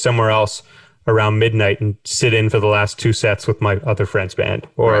or somewhere else around midnight and sit in for the last 2 sets with my other friend's band.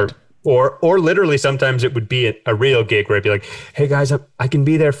 Or literally sometimes it would be a real gig where I'd be like, hey guys, I can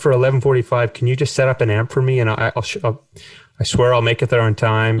be there for 11:45. Can you just set up an amp for me? And I swear I'll make it there on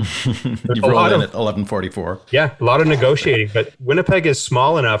time. You roll in at 11:44. Yeah, a lot of negotiating, but Winnipeg is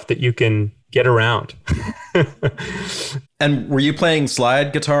small enough that you can get around. And were you playing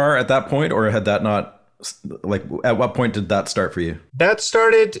slide guitar at that point, or had that not, like, at what point did that start for you? That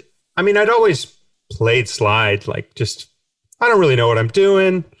started, I'd always played slide, like just, I don't really know what I'm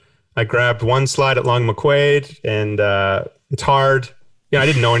doing. I grabbed one slide at Long McQuaid, and it's hard. I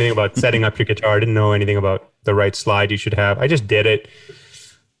didn't know anything about setting up your guitar. I didn't know anything about the right slide you should have. I just did it.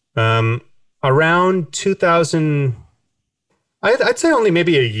 Around 2000, I'd say only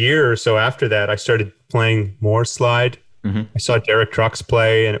maybe a year or so after that, I started playing more slide. I saw Derek Trucks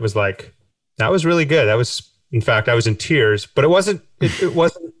play, and it was like, that was really good. In fact, I was in tears, but it wasn't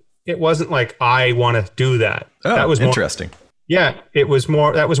like I want to do that. Oh, that was interesting. That was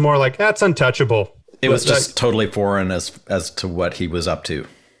more like, that's untouchable. It was just totally foreign as to what he was up to.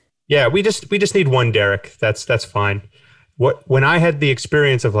 Yeah, we just need one Derek. That's fine. When I had the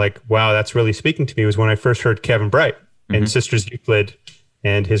experience of like, wow, that's really speaking to me, was when I first heard Kevin Bright and Sisters Euclid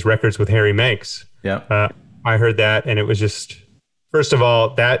and his records with Harry Manx. Yeah. I heard that, and it was just, first of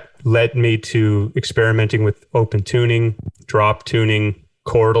all, that led me to experimenting with open tuning, drop tuning,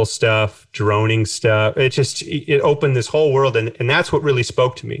 chordal stuff, droning stuff. It opened this whole world. And that's what really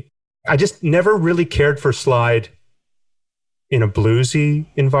spoke to me. I just never really cared for slide in a bluesy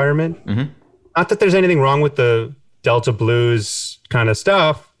environment. Mm-hmm. Not that there's anything wrong with the Delta blues kind of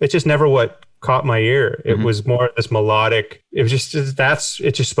stuff. It's just never what caught my ear. It was more this melodic. It was just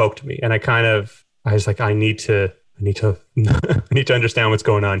it just spoke to me. And I was like, I need to I need to understand what's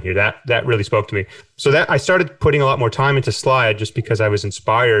going on here. That really spoke to me. So that I started putting a lot more time into slide just because I was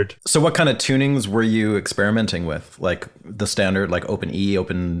inspired. So what kind of tunings were you experimenting with? Like the standard, like open E,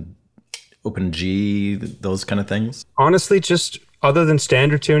 open G, those kind of things? Honestly, just other than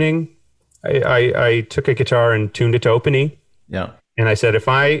standard tuning, I took a guitar and tuned it to open E. Yeah. And I said, if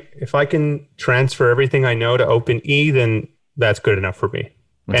I can transfer everything I know to open E, then that's good enough for me.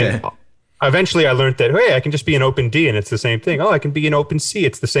 Okay. And eventually I learned that, hey, I can just be an open D and it's the same thing. Oh, I can be an open C.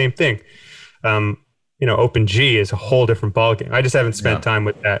 It's the same thing. Open G is a whole different ballgame. I just haven't spent time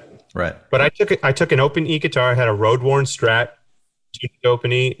with that. Right. But I took an open E guitar. I had a road worn Strat, tuned to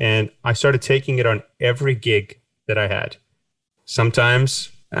open E, and I started taking it on every gig that I had.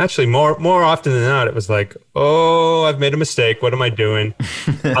 Sometimes, actually more often than not, it was like, oh, I've made a mistake. What am I doing?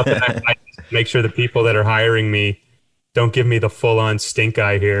 How can I make sure the people that are hiring me don't give me the full on stink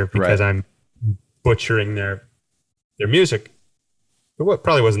eye here because I'm butchering their music. It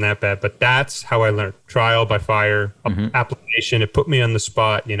probably wasn't that bad, but that's how I learned. Trial by fire, application. It put me on the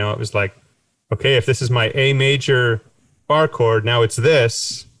spot. It was like, okay, if this is my A major bar chord, now it's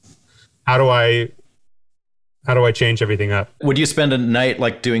this. How do I change everything up? Would you spend a night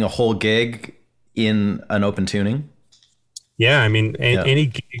like doing a whole gig in an open tuning? Yeah, I mean, any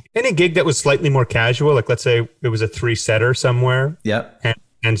gig that was slightly more casual, like let's say it was a 3-setter somewhere. Yeah,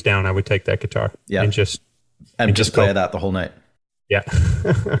 hands down, I would take that guitar. Yeah, and just play that the whole night. Yeah,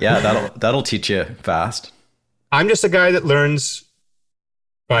 yeah, that'll teach you fast. I'm just a guy that learns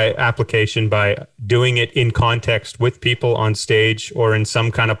by application, by doing it in context with people on stage or in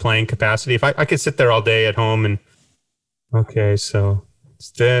some kind of playing capacity. If I could sit there all day at home and okay, so it's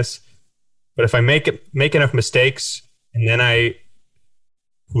this, but if I make enough mistakes and then I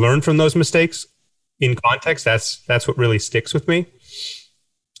learn from those mistakes in context, that's what really sticks with me.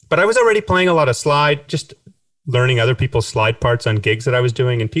 But I was already playing a lot of slide, just learning other people's slide parts on gigs that I was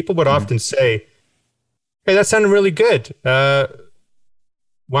doing, and people would often say, "Hey, that sounded really good.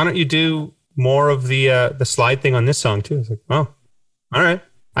 Why don't you do more of the slide thing on this song too?" I was like, "Oh, all right."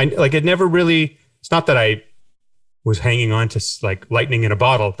 It never really. It's not that I was hanging on to like lightning in a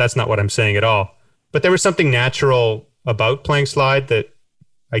bottle. That's not what I'm saying at all. But there was something natural about playing slide that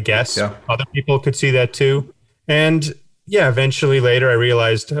I guess other people could see that too. And yeah, eventually later I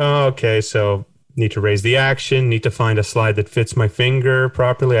realized, oh, okay, so need to raise the action, need to find a slide that fits my finger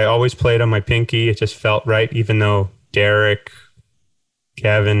properly. I always played on my pinky. It just felt right, even though Derek,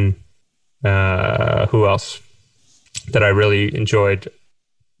 Kevin, who else that I really enjoyed?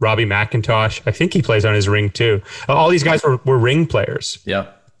 Robbie McIntosh. I think he plays on his ring too. All these guys were ring players.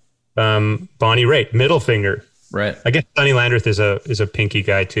 Yeah. Bonnie Raitt, middle finger. Right. I guess Sonny Landreth is a pinky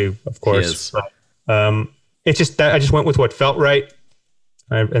guy too, of course. It's just that I just went with what felt right.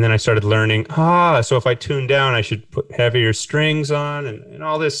 And then I started learning, so if I tune down, I should put heavier strings on and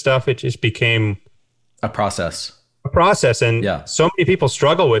all this stuff. It just became a process. And so many people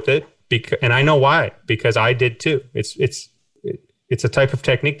struggle with it, and I know why, because I did too. It's a type of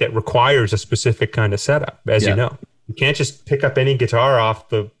technique that requires a specific kind of setup, as you know. You can't just pick up any guitar off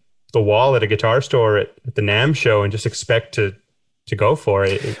the wall at a guitar store at the NAMM show and just expect to go for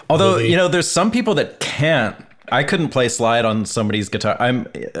it. Although, there's some people that can't. I couldn't play slide on somebody's guitar. I'm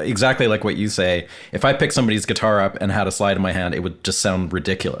exactly like what you say. If I picked somebody's guitar up and had a slide in my hand, it would just sound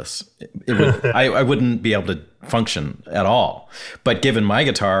ridiculous. It would. I wouldn't be able to function at all. But given my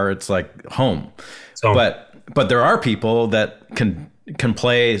guitar, it's like home. But there are people that can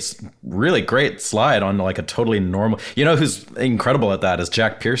play really great slide on like a totally normal. Who's incredible at that is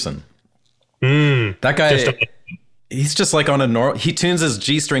Jack Pearson. That guy, he's just like on a normal. He tunes his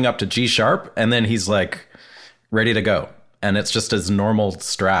G string up to G sharp, and then he's like ready to go, and it's just his normal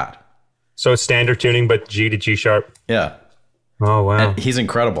Strat. So it's standard tuning, but G to G sharp. Yeah. Oh wow. And he's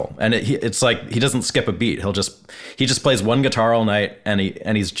incredible, and it's like he doesn't skip a beat. He just plays one guitar all night, and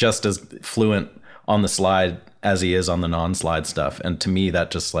he's just as fluent on the slide as he is on the non-slide stuff. And to me,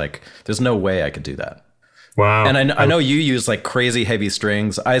 that just like there's no way I could do that. Wow. And I know you use like crazy heavy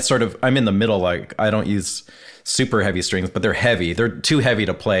strings. I'm in the middle. Like I don't use super heavy strings, but they're heavy. They're too heavy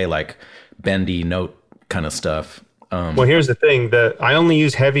to play like bendy note kind of stuff. Well, here's the thing: that I only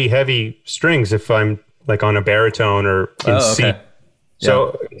use heavy strings if I'm like on a baritone or in C.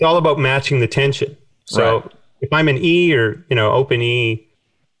 So it's all about matching the tension. So if I'm in E or open E,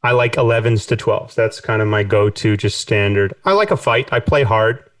 I like 11s to 12s. That's kind of my go-to, just standard. I like a fight. I play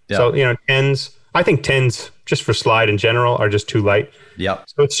hard. Yeah. So, 10s, I think 10s just for slide in general are just too light. Yep.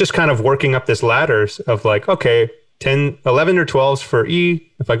 So it's just kind of working up this ladder of like, okay, 10, 11 or 12s for E.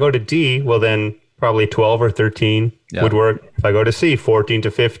 If I go to D, well then probably 12 or 13 would work. If I go to C, 14 to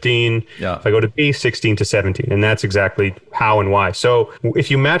 15. Yeah. If I go to B, 16 to 17. And that's exactly how and why. So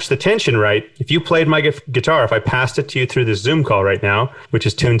if you match the tension right, if you played my guitar, if I passed it to you through this Zoom call right now, which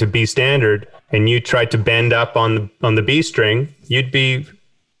is tuned to B standard, and you tried to bend up on the B string, you'd be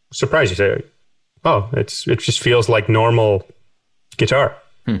surprised. You say, oh, it just feels like normal guitar.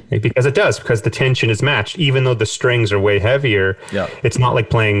 Because it does, because the tension is matched. Even though the strings are way heavier, it's not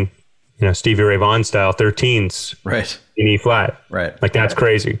like playing Stevie Ray Vaughan style 13s in E flat. Right. Like that's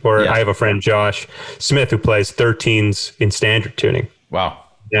crazy. Or I have a friend, Josh Smith, who plays 13s in standard tuning. Wow.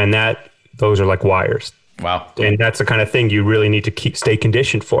 And those are like wires. Wow. And that's the kind of thing you really need to stay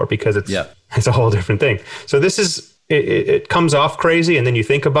conditioned for, because it's a whole different thing. So this is, it comes off crazy, and then you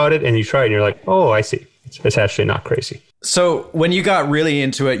think about it and you try it and you're like, oh, I see. It's actually not crazy. So when you got really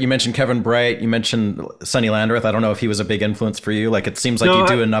into it, you mentioned Kevin Bright, you mentioned Sonny Landreth. I don't know if he was a big influence for you. Like, it seems like you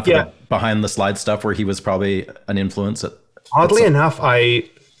do enough of the behind the slide stuff where he was probably an influence. Oddly enough, I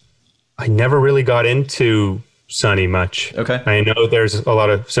never really got into Sonny much. Okay. I know there's a lot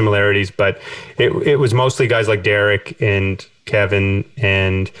of similarities, but it was mostly guys like Derek and Kevin.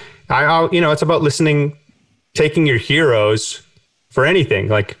 And it's about taking your heroes for anything.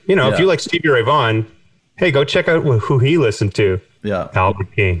 Like, if you like Stevie Ray Vaughan, hey, go check out who he listened to. Yeah.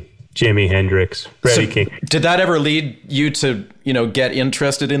 Albert King, Jimi Hendrix, Freddie King. Did that ever lead you to, get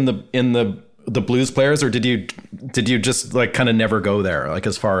interested in the blues players, or did you just like kind of never go there? Like,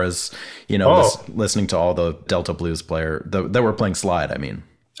 as far as, listening to all the Delta blues player that were playing slide, I mean.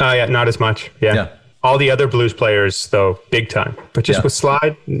 Yeah, not as much. Yeah. All the other blues players though, big time. But just with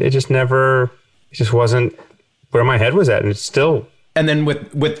slide, it just wasn't where my head was at. And it's still. And then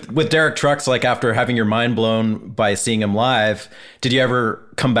with Derek Trucks, like, after having your mind blown by seeing him live, did you ever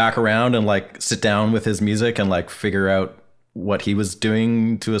come back around and like sit down with his music and like figure out what he was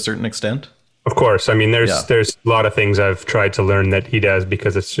doing to a certain extent? Of course. I mean, there's a lot of things I've tried to learn that he does,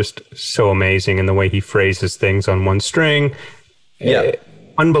 because it's just so amazing, and the way he phrases things on one string. Yeah.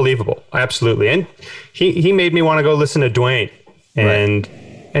 Unbelievable. Absolutely. And he made me want to go listen to Dwayne. And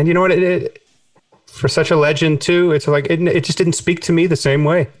you know what? For such a legend too, it's like it just didn't speak to me the same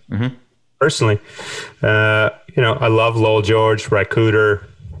way. Personally. I love Lowell George, Ry Cooder.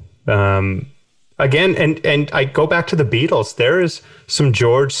 Again, and I go back to the Beatles. There is some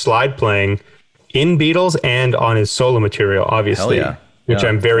George slide playing in Beatles and on his solo material, obviously, which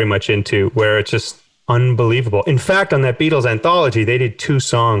I'm very much into, where it's just unbelievable. In fact, on that Beatles anthology, they did 2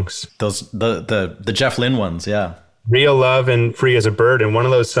 songs. Those the Jeff Lynne ones, Real Love and Free as a Bird. And one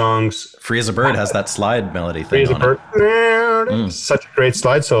of those songs, Free as a Bird, has that slide melody thing. Free as a Bird. Such a great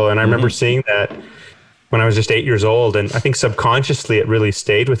slide solo. And I remember seeing that when I was just 8 years old. And I think subconsciously it really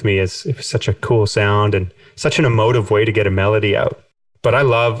stayed with me, as it was such a cool sound and such an emotive way to get a melody out. But I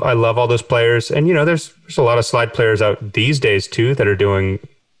love all those players. And, there's a lot of slide players out these days too that are doing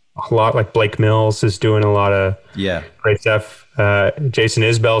a lot. Like Blake Mills is doing a lot of great stuff. Jason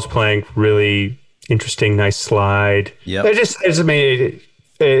Isbell's playing really interesting, nice slide. Yeah,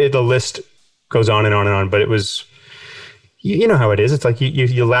 the list goes on and on and on. But it was, you know how it is. It's like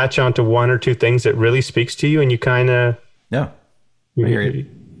you latch onto one or two things that really speaks to you, and you kind of I hear you.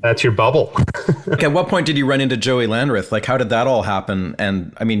 That's your bubble. Okay, at what point did you run into Joey Landreth? Like, how did that all happen?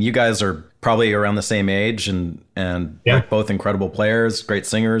 And I mean, you guys are probably around the same age, and like both incredible players, great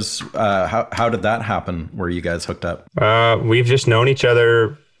singers. How did that happen? Where you guys hooked up? We've just known each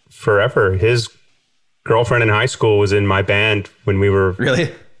other forever. His girlfriend in high school was in my band when we were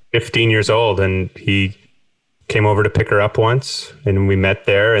 15 years old, and he came over to pick her up once, and we met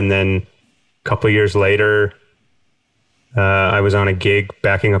there. And then a couple of years later, I was on a gig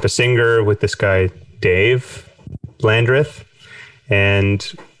backing up a singer with this guy, Dave Landreth. And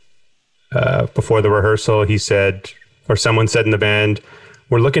before the rehearsal, he said, or someone said in the band,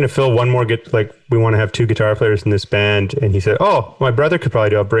 we're looking to fill one more, we want to have 2 guitar players in this band. And he said, oh, my brother could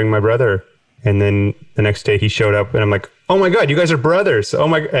probably do it. I'll bring my brother. And then the next day he showed up, and I'm like, oh my God, you guys are brothers. Oh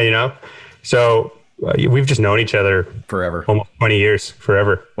my, so we've just known each other forever, almost 20 years,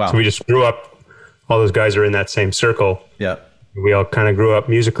 forever. Wow. So we just grew up. All those guys are in that same circle. Yeah. We all kind of grew up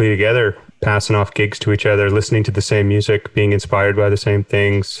musically together, passing off gigs to each other, listening to the same music, being inspired by the same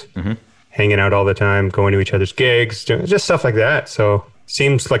things, hanging out all the time, going to each other's gigs, just stuff like that. So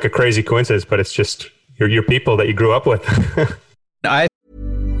seems like a crazy coincidence, but it's just your people that you grew up with.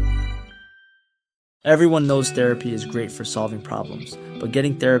 Everyone knows therapy is great for solving problems, but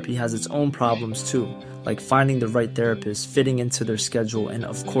getting therapy has its own problems too, like finding the right therapist, fitting into their schedule, and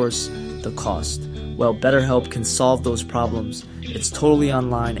of course, the cost. Well, BetterHelp can solve those problems. It's totally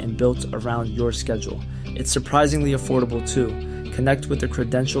online and built around your schedule. It's surprisingly affordable too. Connect with a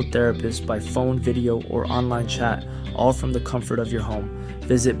credentialed therapist by phone, video, or online chat, all from the comfort of your home.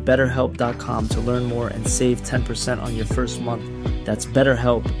 Visit BetterHelp.com to learn more and save 10% on your first month. That's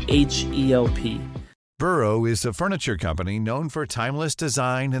BetterHelp, H-E-L-P. Burrow is a furniture company known for timeless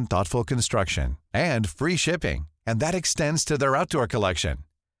design and thoughtful construction, and free shipping, and that extends to their outdoor collection.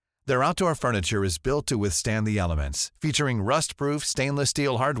 Their outdoor furniture is built to withstand the elements, featuring rust-proof stainless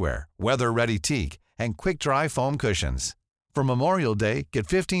steel hardware, weather-ready teak, and quick-dry foam cushions. For Memorial Day, get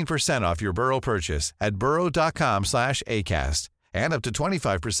 15% off your Burrow purchase at burrow.com/acast, and up to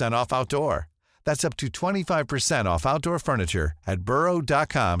 25% off outdoor. That's up to 25% off outdoor furniture at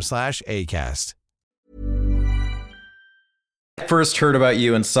burrow.com/acast. I first heard about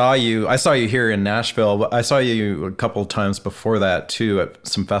you and saw you. I saw you here in Nashville, but I saw you a couple of times before that too at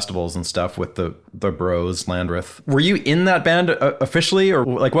some festivals and stuff with the Bros, Landreth. Were you in that band officially, or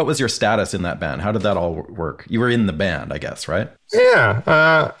like what was your status in that band? How did that all work? You were in the band, I guess, right?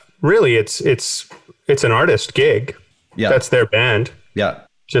 Yeah, really, it's an artist gig. Yeah, that's their band. Yeah,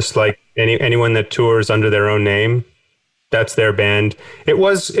 just like anyone that tours under their own name, that's their band. It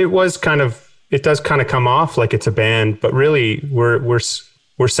does kind of come off like it's a band, but really we're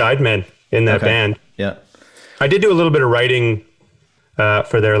sidemen in that band. Yeah. I did do a little bit of writing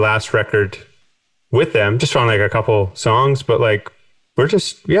for their last record with them, just on like a couple songs, but like we're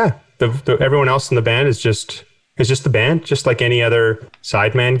just, everyone else in the band is just the band, just like any other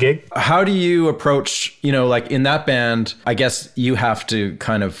sideman gig. How do you approach, like in that band, I guess you have to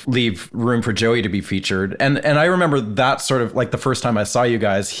kind of leave room for Joey to be featured. And I remember that sort of like the first time I saw you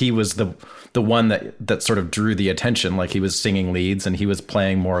guys, he was the one that sort of drew the attention. Like he was singing leads and he was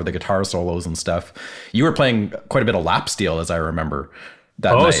playing more of the guitar solos and stuff. You were playing quite a bit of lap steel, as I remember.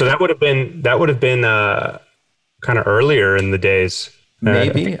 That night. So that would have been kind of earlier in the days.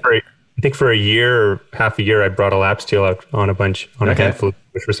 Maybe. I think for a year or half a year, I brought a lap steel out on a handful,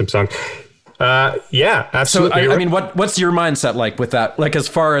 which were some songs. Yeah, absolutely. So I mean, what's your mindset like with that? Like as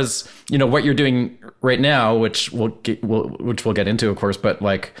far as what you're doing right now, which we'll get into, of course. But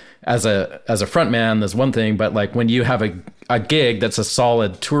like as a front man, there's one thing. But like when you have a gig that's a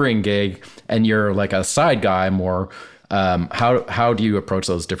solid touring gig, and you're like a side guy more, how do you approach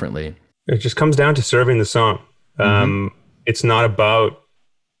those differently? It just comes down to serving the song. It's not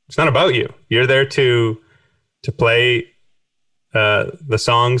about you. You're there to play the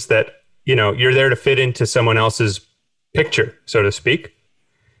songs that you're there to fit into someone else's picture, so to speak.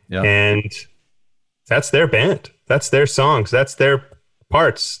 Yeah. And that's their band. That's their songs. That's their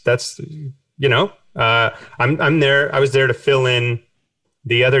parts. That's I'm there. I was there to fill in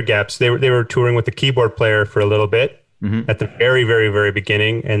the other gaps. They were touring with the keyboard player for a little bit at the very, very, very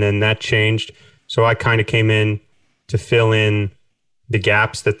beginning, and then that changed. So I kind of came in to fill in the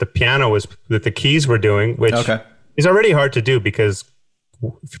gaps that the keys were doing, which is already hard to do because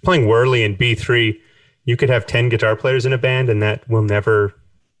if you're playing whirly and B3, you could have 10 guitar players in a band and that will never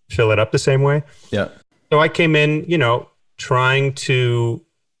fill it up the same way. Yeah. So I came in, trying to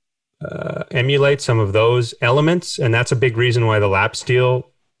emulate some of those elements. And that's a big reason why the lap steel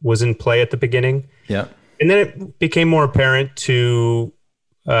was in play at the beginning. Yeah. And then it became more apparent to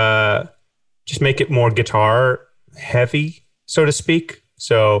just make it more guitar heavy, so to speak.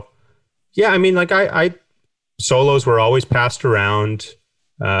 So yeah, I mean, like I solos were always passed around.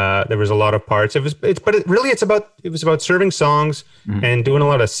 There was a lot of parts. It was about serving songs and doing a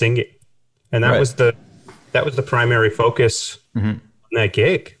lot of singing. And that was the primary focus on that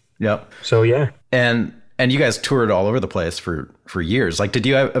gig. Yeah. So yeah. And you guys toured all over the place for years. Like, did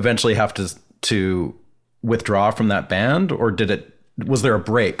you eventually have to withdraw from that band, or was there a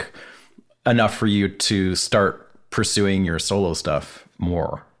break enough for you to start pursuing your solo stuff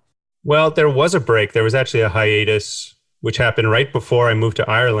more? Well, there was a break. There was actually a hiatus, which happened right before I moved to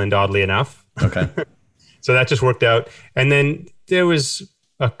Ireland, oddly enough. Okay. So that just worked out. And then there was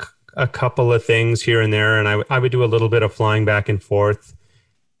a couple of things here and there, and I would do a little bit of flying back and forth.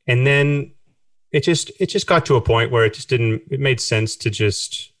 And then it just got to a point where it made sense to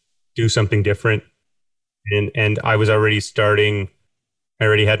just do something different. And I was already I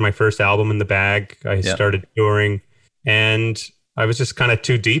already had my first album in the bag. I started touring, and I was just kind of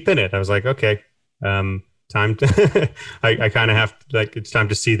too deep in it. I was like, okay, time to, I kind of have to, like, it's time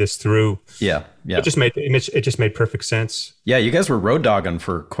to see this through. Yeah. Yeah. It just made perfect sense. Yeah. You guys were road dogging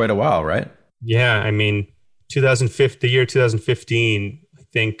for quite a while, right? Yeah. I mean, the year 2015, I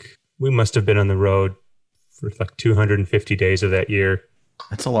think we must have been on the road for like 250 days of that year.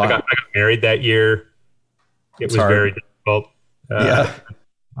 That's a lot. I got married that year. It was hard. very difficult. Yeah.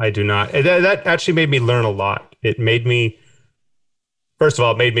 I do not. That actually made me learn a lot. It made me, first of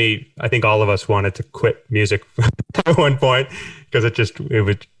all, I think all of us wanted to quit music at one point because it was,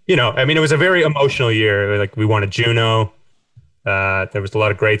 it was a very emotional year. Like we won a Juno. There was a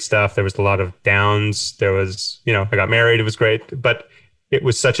lot of great stuff. There was a lot of downs. There was, I got married. It was great, but it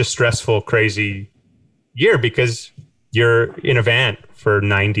was such a stressful, crazy year because you're in a van for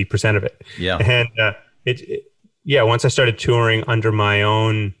 90% of it. Yeah. And once I started touring under my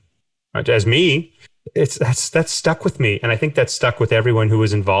own, as me, that's stuck with me. And I think that's stuck with everyone who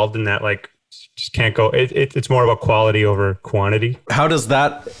was involved in that. Like, just can't go. It's more about quality over quantity. How does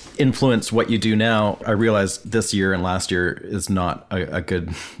that influence what you do now? I realize this year and last year is not a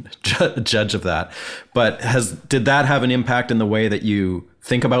good judge of that, but did that have an impact in the way that you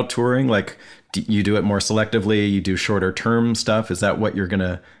think about touring? Like, you do it more selectively, you do shorter term stuff. Is that what you're going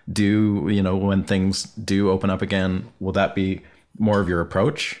to do, when things do open up again? Will that be more of your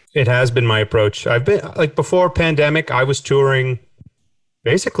approach? It has been my approach. I've been, like, before pandemic, I was touring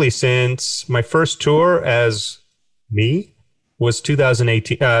basically since my first tour as me was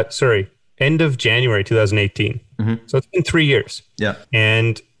 2018. End of January 2018. Mm-hmm. So it's been 3 years. Yeah.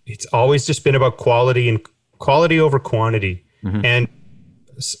 And it's always just been about quality and quality over quantity. Mm-hmm. And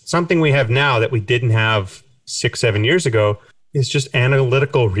something we have now that we didn't have 6-7 years ago is just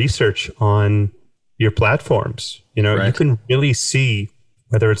analytical research on your platforms. Right. You can really see,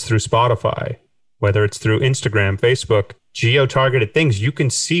 whether it's through Spotify, whether it's through Instagram, Facebook, geo-targeted things, you can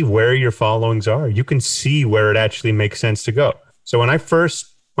see where your followings are. You can see where it actually makes sense to go. So when my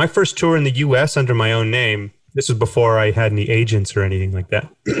first tour in the US under my own name, this was before I had any agents or anything like that.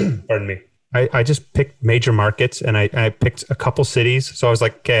 Pardon me. I just picked major markets and I picked a couple cities. So I was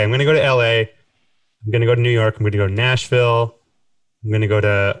like, okay, I'm going to go to LA. I'm going to go to New York. I'm going to go to Nashville. I'm going to go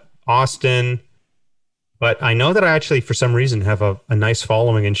to Austin. But I know that I actually, for some reason, have a nice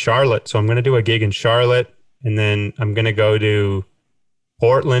following in Charlotte. So I'm going to do a gig in Charlotte. And then I'm going to go to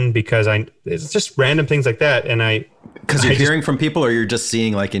Portland because it's just random things like that. And because you're hearing from people, or you're just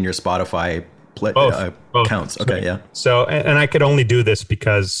seeing like in your Spotify both. Counts. Okay. Yeah. So, and I could only do this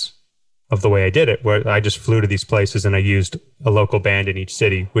because of the way I did it, where I just flew to these places and I used a local band in each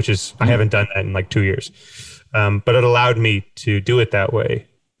city, which is, I haven't done that in like 2 years. But it allowed me to do it that way.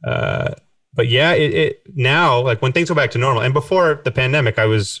 But yeah, it now, like when things go back to normal, and before the pandemic,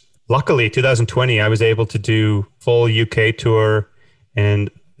 luckily 2020, I was able to do full UK tour and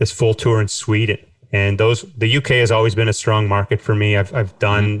this full tour in Sweden. And the UK has always been a strong market for me. I've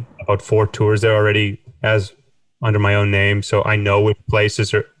done about 4 tours there already as under my own name. So I know which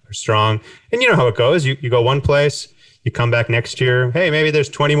places are strong. And you know how it goes. You go one place, you come back next year. Hey, maybe there's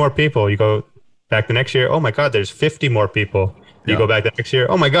 20 more people. You go back the next year. Oh my God, there's 50 more people. You go back the next year.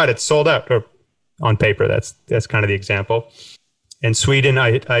 Oh my God, it's sold out. Or on paper, that's kind of the example. In Sweden,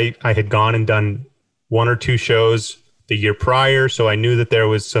 I had gone and done 1 or 2 shows the year prior. So I knew that there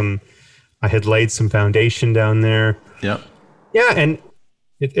was I had laid some foundation down there. Yeah. Yeah. And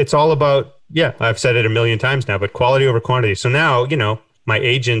it's all about, I've said it a million times now, but quality over quantity. So now, my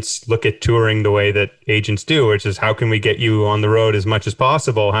agents look at touring the way that agents do, which is how can we get you on the road as much as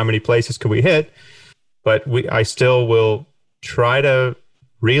possible? How many places can we hit? But I still will try to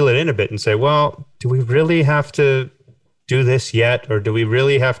reel it in a bit and say, well, do we really have to do this yet? Or do we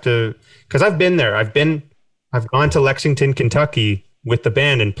really have to, because I've been there. I've gone to Lexington, Kentucky with the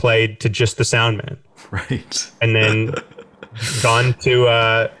band and played to just the sound man. Right. And then gone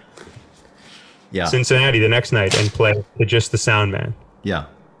to Cincinnati the next night and played to just the sound man. Yeah.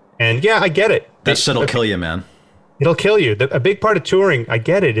 And I get it. That shit'll kill you, man. It'll kill you. A big part of touring, I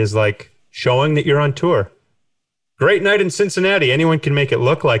get it, is like showing that you're on tour. Great night in Cincinnati. Anyone can make it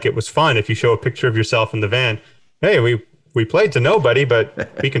look like it was fun if you show a picture of yourself in the van. Hey, we played to nobody, but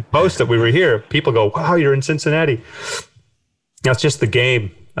we can post that we were here. People go, wow, you're in Cincinnati. That's just the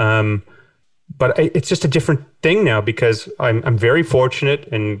game. But it's just a different thing now because I'm very fortunate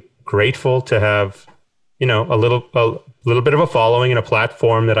and grateful to have, a little bit of a following and a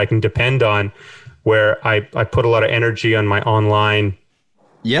platform that I can depend on, where I put a lot of energy on my online.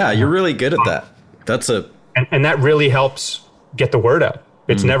 Yeah, you're really good at that. And that really helps get the word out.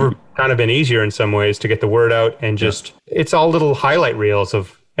 It's never kind of been easier in some ways to get the word out, and just it's all little highlight reels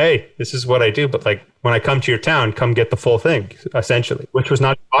of, hey, this is what I do. But like when I come to your town, come get the full thing, essentially, which was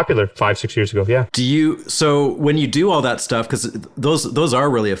not popular 5-6 years ago. Yeah. So when you do all that stuff, because those are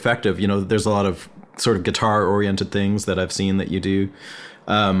really effective, there's a lot of sort of guitar oriented things that I've seen that you do.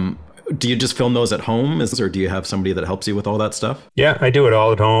 Do you just film those at home, or do you have somebody that helps you with all that stuff? Yeah, I do it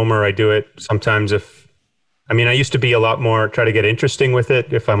all at home, or I do it sometimes I used to be a lot more, try to get interesting with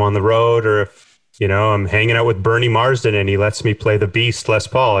it if I'm on the road, or if, I'm hanging out with Bernie Marsden and he lets me play the Beast Les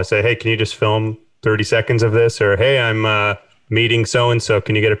Paul. I say, hey, can you just film 30 seconds of this? Or, hey, I'm meeting so-and-so.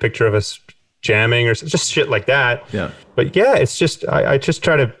 Can you get a picture of us jamming, or just shit like that? Yeah. But yeah, it's just, I just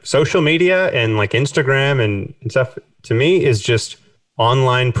try to, social media and like Instagram and stuff to me is just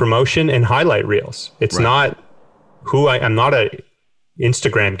online promotion and highlight reels. It's not I'm not a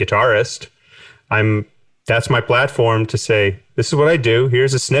Instagram guitarist. That's my platform to say, this is what I do.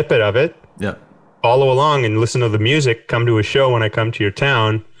 Here's a snippet of it. Yeah. Follow along and listen to the music. Come to a show when I come to your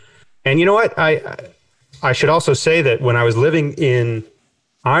town. And you know what? I should also say that when I was living in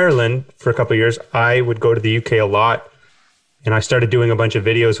Ireland for a couple of years, I would go to the UK a lot. And I started doing a bunch of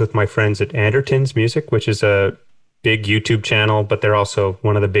videos with my friends at Anderton's Music, which is a big YouTube channel, but they're also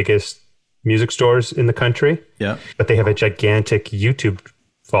one of the biggest music stores in the country. Yeah. But they have a gigantic YouTube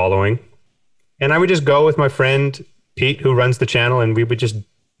following. And I would just go with my friend Pete, who runs the channel, and we would just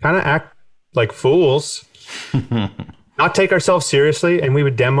kind of act like fools, not take ourselves seriously. And we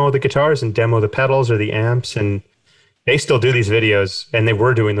would demo the guitars and demo the pedals or the amps. And they still do these videos, and they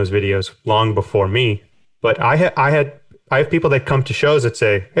were doing those videos long before me. But I have people that come to shows that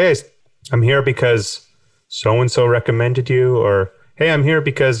say, hey, I'm here because so-and-so recommended you, or, hey, I'm here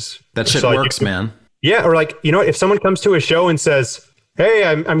because that shit works, man. Yeah. Or like, if someone comes to a show and says, hey,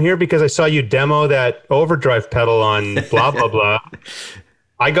 I'm here because I saw you demo that overdrive pedal on blah, blah, blah.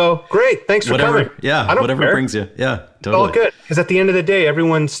 I go, great, thanks for coming. Yeah, whatever brings you. Yeah, totally. It's all good. Because at the end of the day,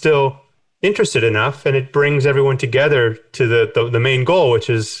 everyone's still interested enough, and it brings everyone together to the main goal, which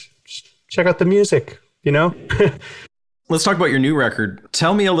is check out the music, Let's talk about your new record.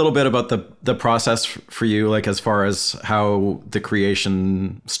 Tell me a little bit about the process for you, like as far as how the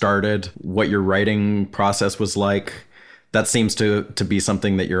creation started, what your writing process was like. That seems to be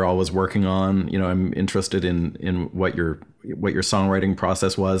something that you're always working on. I'm interested in what your songwriting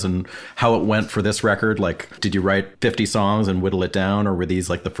process was and how it went for this record. Like, did you write 50 songs and whittle it down, or were these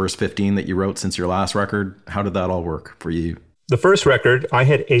like the first 15 that you wrote since your last record? How did that all work for you? The first record, I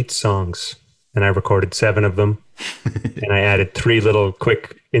had 8 songs and I recorded 7 of them. And I added 3 little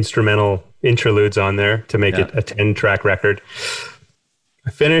quick instrumental interludes on there to make it a 10-track record.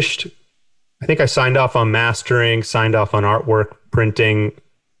 I think I signed off on mastering, signed off on artwork, printing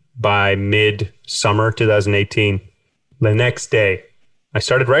by mid-summer 2018. The next day, I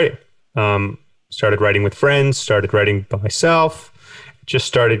started writing. Started writing with friends, started writing by myself, just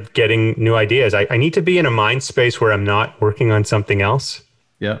started getting new ideas. I need to be in a mind space where I'm not working on something else.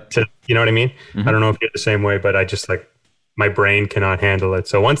 Yeah. You know what I mean? Mm-hmm. I don't know if you're the same way, but I just my brain cannot handle it.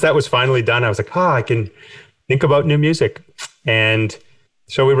 So once that was finally done, I was like, I can think about new music. And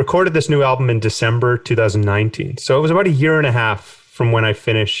so we recorded this new album in December 2019. So it was about a year and a half from when I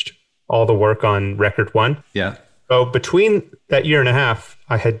finished all the work on record 1. Yeah. So between that year and a half,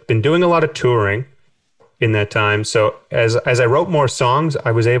 I had been doing a lot of touring in that time. So as I wrote more songs,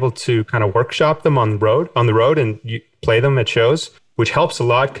 I was able to kind of workshop them on the road and play them at shows, which helps a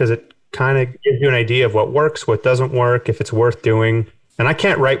lot because it kind of gives you an idea of what works, what doesn't work, if it's worth doing. And I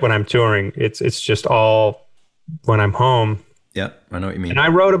can't write when I'm touring. It's just all when I'm home. Yeah, I know what you mean. And I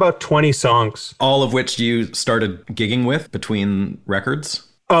wrote about 20 songs. All of which you started gigging with between records?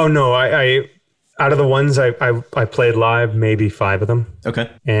 Oh, no. I out of the ones I played live, maybe 5 of them. Okay.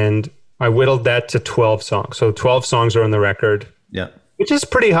 And I whittled that to 12 songs. So 12 songs are on the record. Yeah. Which is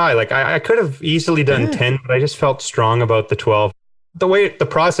pretty high. Like I could have easily done 10, but I just felt strong about the 12. The way the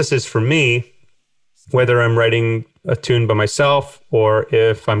process is for me, whether I'm writing a tune by myself or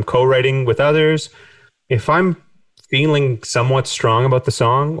if I'm co-writing with others, if I'm feeling somewhat strong about the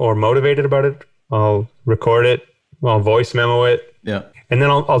song or motivated about it, I'll record it, I'll voice memo it. Yeah. And then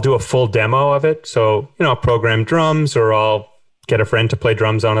I'll do a full demo of it. So, I'll program drums, or I'll get a friend to play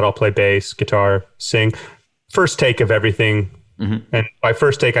drums on it. I'll play bass, guitar, sing. First take of everything. Mm-hmm. And by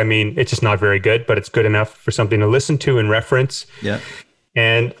first take, I mean, it's just not very good, but it's good enough for something to listen to and reference. Yeah.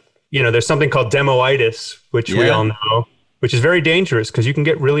 And, there's something called demoitis, which we all know, which is very dangerous because you can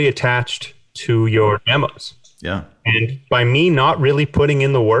get really attached to your demos. Yeah. And by me not really putting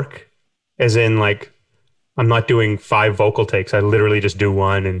in the work, as in I'm not doing 5 vocal takes. I literally just do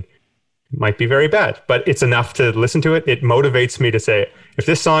 1, and it might be very bad, but it's enough to listen to it. It motivates me to say, if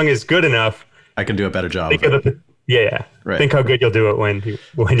this song is good enough, I can do a better job. Think how good you'll do it when you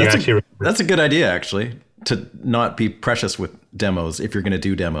actually. That's a good idea, actually, to not be precious with demos if you're going to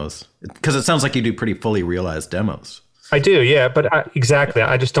do demos, because it sounds like you do pretty fully realized demos. I do, yeah, but exactly.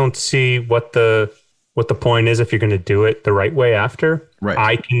 I just don't see what the point is if you're going to do it the right way after. Right.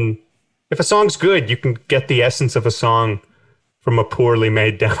 I can if a song's good, you can get the essence of a song from a poorly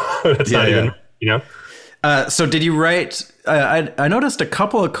made demo. That's not even, you know? So did you write, I noticed a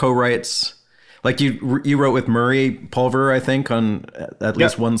couple of co-writes, like you wrote with Murray Pulver, I think, on at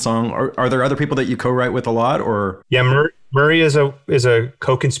least one song. Are there other people that you co-write with a lot, or? Yeah, Murray is a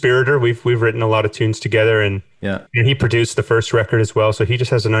co-conspirator. We've written a lot of tunes together, and he produced the first record as well. So he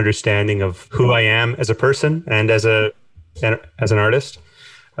just has an understanding of who I am as a person and as an artist.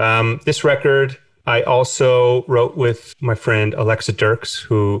 This record I also wrote with my friend Alexa Dirks,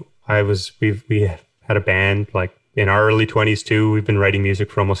 who we had a band like in our early 20s too. We've been writing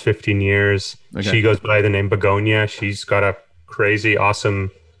music for almost 15 years. Okay. She goes by the name Begonia. She's got a crazy,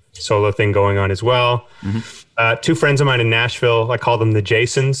 awesome solo thing going on as well. Mm-hmm. Two friends of mine in Nashville, I call them the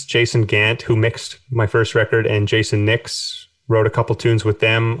Jasons. Jason Gant, who mixed my first record, and Jason Nix, wrote a couple tunes with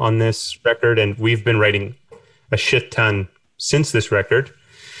them on this record. And we've been writing a shit ton since this record.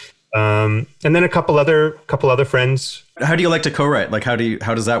 And then a couple other friends. How do you like to co-write? Like, how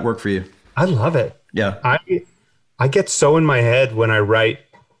does that work for you? I love it. Yeah. I get so in my head when I write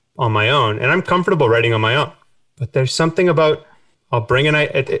on my own, and I'm comfortable writing on my own. But there's something about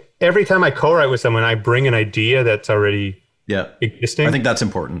every time I co-write with someone, I bring an idea that's already existing. I think that's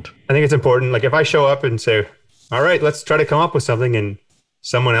important. I think it's important. Like if I show up and say, all right, let's try to come up with something, and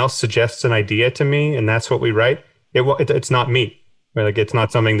someone else suggests an idea to me, and that's what we write. It's not me. Like it's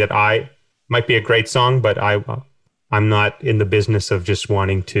not something that might be a great song, but I'm not in the business of just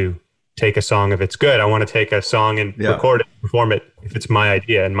wanting to take a song if it's good. I want to take a song and record it, perform it if it's my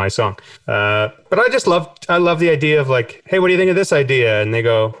idea and my song. But I love the idea of like, hey, what do you think of this idea? And they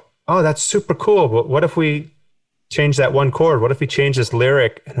go, oh, that's super cool. But what if we change that one chord? What if we change this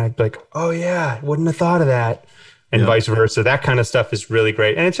lyric? And I'd be like, oh yeah, I wouldn't have thought of that. And vice versa. That kind of stuff is really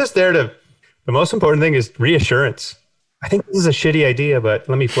great. And it's just there the most important thing is reassurance. I think this is a shitty idea, but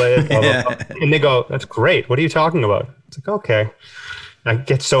let me play it. Blah, blah, blah. And they go, that's great. What are you talking about? It's like, okay. I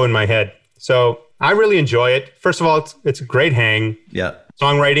get so in my head. So I really enjoy it. First of all, it's a great hang. Yeah.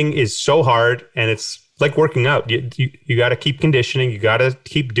 Songwriting is so hard, and it's like working out. You got to keep conditioning. You got to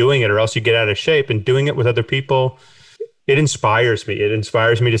keep doing it, or else you get out of shape. And doing it with other people, it inspires me. It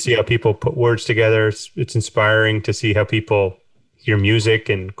inspires me to see how people put words together. It's inspiring to see how people hear music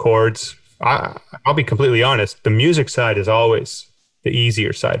and chords. I'll be completely honest. The music side is always the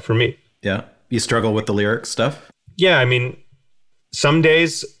easier side for me. Yeah. You struggle with the lyric stuff? Yeah. I mean, some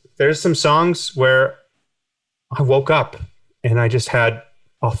days there's some songs where I woke up and I just had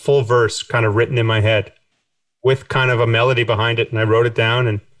a full verse kind of written in my head with kind of a melody behind it. And I wrote it down.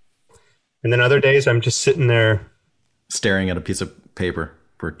 And then other days I'm just sitting there staring at a piece of paper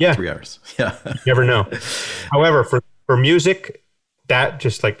for 3 hours. Yeah. You never know. However, for music,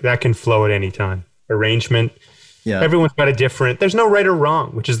 that can flow at any time. Arrangement. Yeah. Everyone's got there's no right or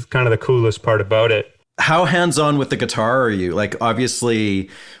wrong, which is kind of the coolest part about it. How hands-on with the guitar are you? Like, obviously,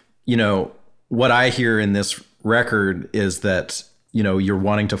 what I hear in this record is that, you're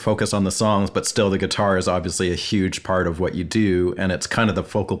wanting to focus on the songs, but still the guitar is obviously a huge part of what you do. And it's kind of the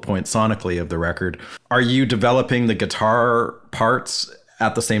focal point sonically of the record. Are you developing the guitar parts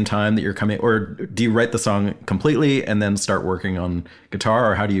at the same time that you're coming, or do you write the song completely and then start working on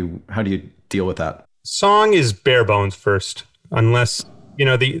guitar, or how do you deal with that? Song is bare bones first, unless,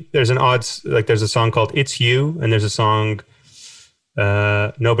 there's a song called It's You, and there's a song,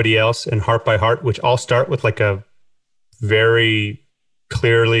 Nobody Else, and Heart by Heart, which all start with like a very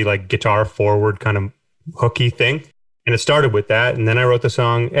clearly like guitar forward kind of hooky thing. And it started with that. And then I wrote the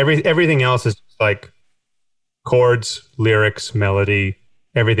song. Everything else is just like chords, lyrics, melody,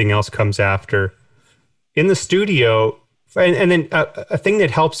 everything else comes after. In the studio, and then a thing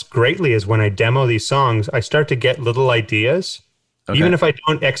that helps greatly is when I demo these songs, I start to get little ideas. Okay. Even if I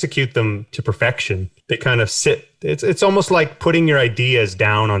don't execute them to perfection, they kind of sit. It's almost like putting your ideas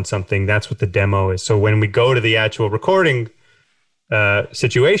down on something. That's what the demo is. So when we go to the actual recording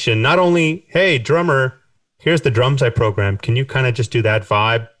situation, not only, hey, drummer, here's the drums I programmed. Can you kind of just do that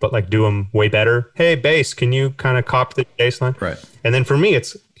vibe, but like do them way better? Hey, bass, can you kind of copy the bass line? Right. And then for me,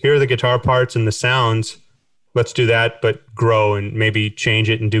 it's here are the guitar parts and the sounds. Let's do that, but grow and maybe change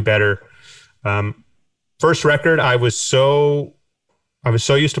it and do better. First record, I was so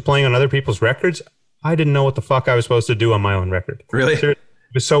used to playing on other people's records, I didn't know what the fuck I was supposed to do on my own record. Really? It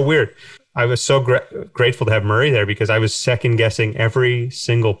was so weird. I was so grateful to have Murray there because I was second guessing every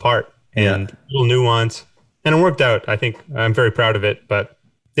single part and little nuance. And it worked out. I think I'm very proud of it. But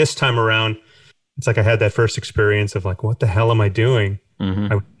this time around, it's like I had that first experience of like, what the hell am I doing?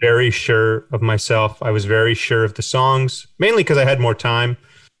 Mm-hmm. I was very sure of myself. I was very sure of the songs, mainly because I had more time.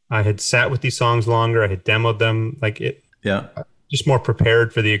 I had sat with these songs longer. I had demoed them. Like it. Yeah. just more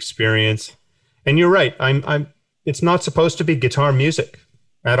prepared for the experience. And you're right. It's not supposed to be guitar music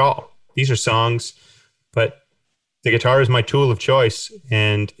at all. These are songs, but the guitar is my tool of choice,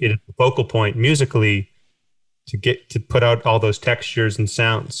 and it is the focal point musically to get to put out all those textures and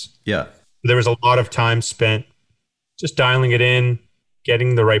sounds. Yeah. There was a lot of time spent just dialing it in,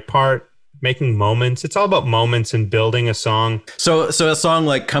 getting the right part, making moments. It's all about moments and building a song. So a song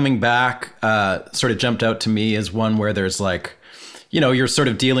like Coming Back sort of jumped out to me as one where there's like, you're sort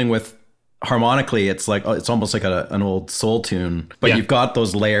of dealing with harmonically, it's like, it's almost like an old soul tune, but you've got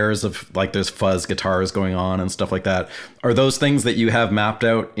those layers of like there's fuzz guitars going on and stuff like that. Are those things that you have mapped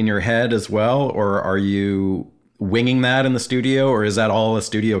out in your head as well? Or are you winging that in the studio, or is that all a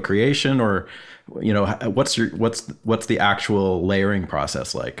studio creation? Or, what's the actual layering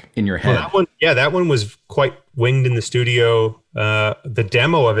process like in your head? Well, that one was quite winged in the studio. The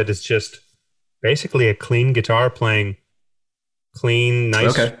demo of it is just basically a clean guitar playing clean,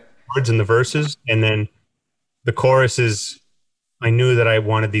 nice words in the verses, and then the chorus is, I knew that I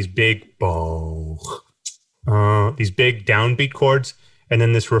wanted these big these big downbeat chords, and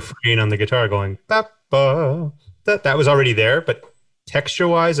then this refrain on the guitar going ba, ba. That was already there, but texture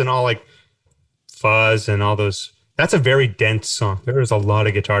wise and all like fuzz and all those, that's a very dense song. There is a lot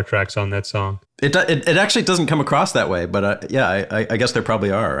of guitar tracks on that song. It actually doesn't come across that way, but I guess there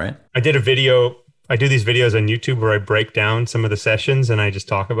probably are, right? I did a video. I do these videos on YouTube where I break down some of the sessions and I just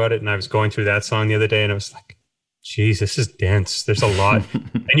talk about it. And I was going through that song the other day and I was like, geez, this is dense. There's a lot.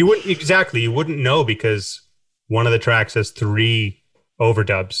 And you wouldn't know, because one of the tracks has 3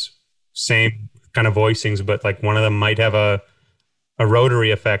 overdubs, same kind of voicings, but like one of them might have a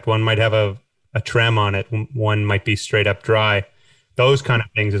rotary effect. One might have a trem on it. One might be straight up dry. Those kind of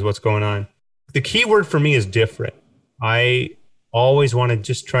things is what's going on. The key word for me is different. I always want to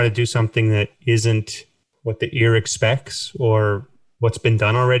just try to do something that isn't what the ear expects or what's been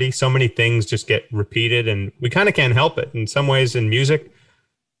done already. So many things just get repeated and we kind of can't help it. In some ways in music,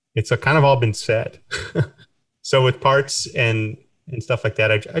 it's kind of all been said. So with parts and stuff like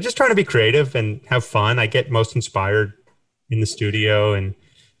that, I just try to be creative and have fun. I get most inspired in the studio, and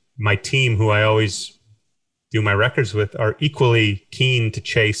my team, who I always do my records with, are equally keen to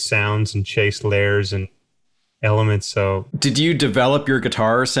chase sounds and chase layers and elements. So did you develop your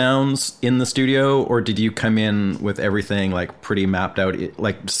guitar sounds in the studio, or did you come in with everything like pretty mapped out,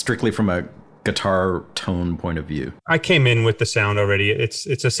 like strictly from a guitar tone point of view? I came in with the sound already. It's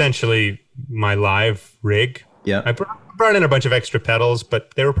essentially my live rig. Yeah. I brought in a bunch of extra pedals,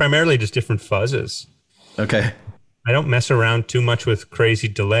 but they were primarily just different fuzzes. Okay. I don't mess around too much with crazy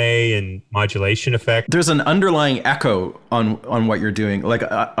delay and modulation effect. There's an underlying echo on what you're doing. Like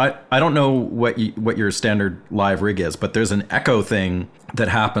I don't know what your standard live rig is, but there's an echo thing that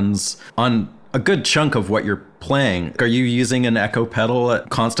happens on a good chunk of what you're playing. Are you using an echo pedal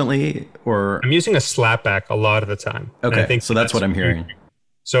constantly, or? I'm using a slapback a lot of the time. Okay, I think so that's what I'm hearing.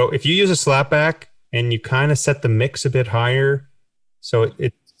 So if you use a slapback and you kind of set the mix a bit higher, so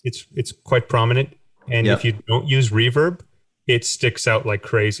it's quite prominent. And if you don't use reverb, it sticks out like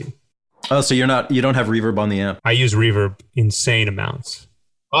crazy. Oh, so you don't have reverb on the amp? I use reverb insane amounts.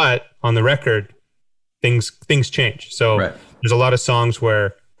 But on the record, things change. So there's a lot of songs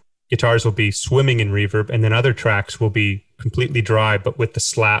where guitars will be swimming in reverb, and then other tracks will be completely dry, but with the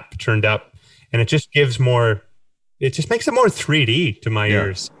slap turned up. And it just makes it more 3D to my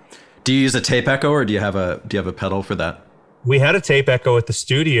ears. Do you use a tape echo, or do you have a pedal for that? We had a tape echo at the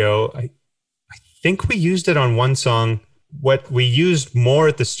studio. I think we used it on one song. What we used more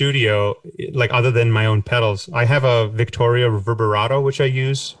at the studio, like other than my own pedals, I have a Victoria Reverberato, which I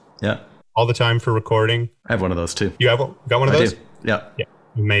use all the time for recording. I have one of those too. You got one of those? I do. Yeah.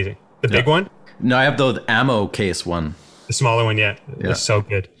 Amazing. The big one? No, I have the ammo case one. The smaller one, It's so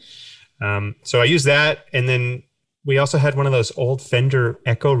good. So I use that, and then we also had one of those old Fender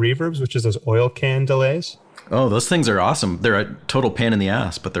Echo reverbs, which is those oil can delays. Oh, those things are awesome. They're a total pain in the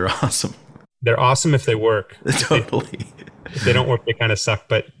ass, but they're awesome. They're awesome if they work. Totally. If they don't work, they kind of suck.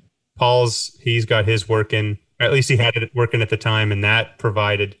 But he's got his working, or at least he had it working at the time, and that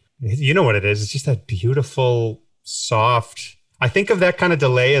provided, you know what it is. It's just that beautiful, soft. I think of that kind of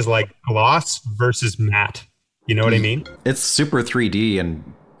delay as like gloss versus matte. You know what I mean? It's super 3D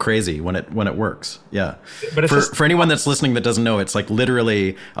and crazy when it works. Yeah. But for anyone that's listening that doesn't know, it's like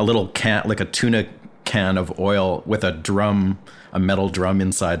literally a little can, like a tuna can of oil with a metal drum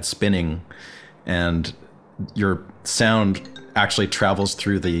inside spinning, and your sound actually travels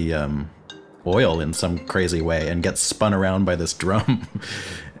through the oil in some crazy way and gets spun around by this drum.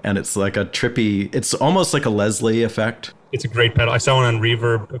 And it's like it's almost like a Leslie effect. It's a great pedal. I saw one on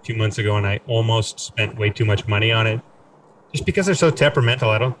Reverb a few months ago, and I almost spent way too much money on it just because they're so temperamental,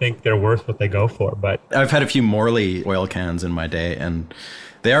 I don't think they're worth what they go for. But I've had a few Morley oil cans in my day, and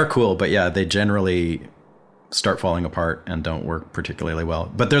they are cool, but yeah, they generally start falling apart and don't work particularly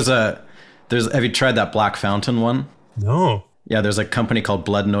well. But have you tried that Black Fountain one? no. Yeah, there's a company called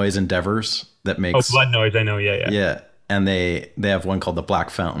Blood Noise Endeavors that makes... Oh, Blood Noise, I know, yeah. Yeah, and they have one called the Black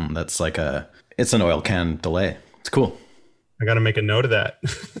Fountain that's like it's an oil can delay. It's cool. I got to make a note of that.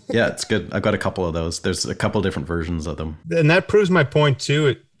 Yeah, it's good. I've got a couple of those. There's a couple different versions of them. And that proves my point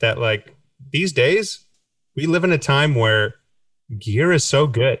too, that like these days we live in a time where gear is so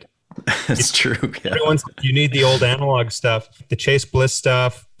good. It's true. Yeah. You need the old analog stuff, the Chase Bliss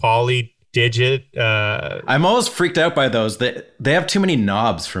stuff, Poly, Digit. I'm always freaked out by those. They have too many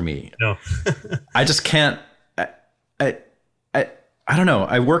knobs for me. No. I just can't. I don't know.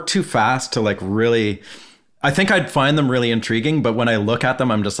 I work too fast to like really... I think I'd find them really intriguing, but when I look at them,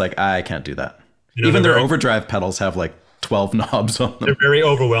 I'm just like, I can't do that. Even their overdrive pedals have like 12 knobs on them. They're very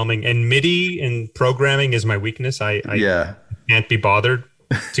overwhelming. And MIDI and programming is my weakness. I can't be bothered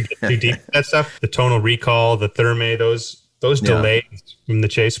to get too deep with that stuff. The tonal recall, the Therme, those delays from the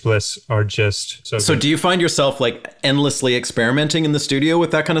Chase Bliss are just so good. So do you find yourself like endlessly experimenting in the studio with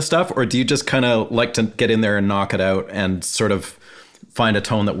that kind of stuff? Or do you just kind of like to get in there and knock it out and sort of find a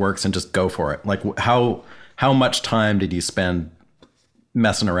tone that works and just go for it? Like how much time did you spend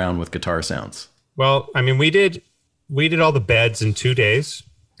messing around with guitar sounds? Well, I mean, we did all the beds in 2 days.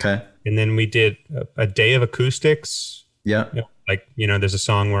 Okay. And then we did a day of acoustics. Yeah. There's a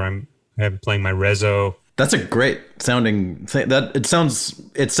song where I'm playing my Rezo. That's a great sounding thing. That it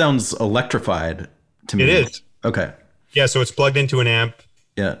sounds electrified to me. It is. Okay. Yeah, so it's plugged into an amp.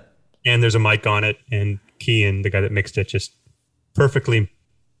 Yeah. And there's a mic on it, and Kean, the guy that mixed it, just perfectly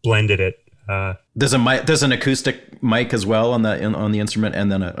blended it. There's an acoustic mic as well on the instrument, and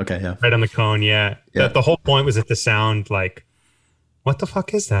then right on the cone. Yeah. The whole point was that the sound, like, what the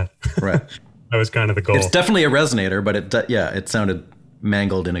fuck is that? Right. That was kind of the goal. It's definitely a resonator, but it sounded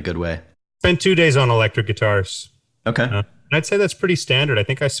mangled in a good way. Spent 2 days on electric guitars. Okay. And I'd say that's pretty standard. I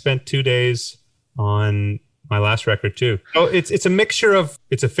think I spent 2 days on my last record too. So it's a mixture of,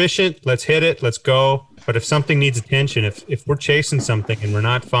 it's efficient, let's hit it, let's go. But if something needs attention, if we're chasing something and we're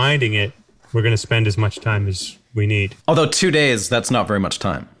not finding it, we're going to spend as much time as we need. Although 2 days, that's not very much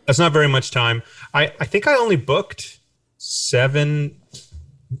time. That's not very much time. I think I only booked 7,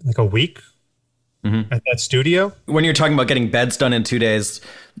 like a week at that studio. When you're talking about getting beds done in 2 days,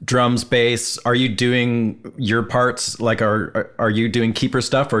 drums, bass, are you doing your parts? Like, are you doing keeper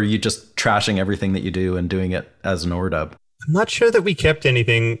stuff, or are you just trashing everything that you do and doing it as an overdub? I'm not sure that we kept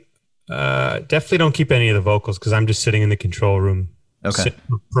anything. Definitely don't keep any of the vocals because I'm just sitting in the control room,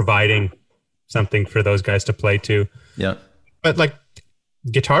 providing something for those guys to play to. Yeah. But like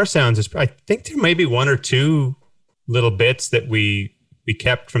guitar sounds, I think there may be 1 or 2 little bits that we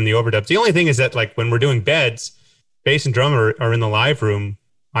kept from the overdubs. The only thing is that like when we're doing beds, bass and drum are in the live room.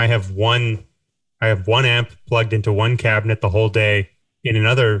 I have one amp plugged into one cabinet the whole day in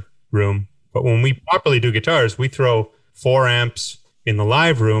another room. But when we properly do guitars, we throw 4 amps in the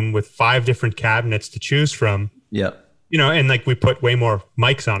live room with 5 different cabinets to choose from. Yeah. And like we put way more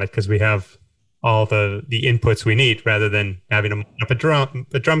mics on it because we have all the inputs we need rather than having a drum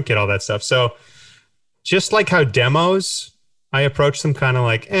kit, all that stuff. So just like how demos, I approach them kind of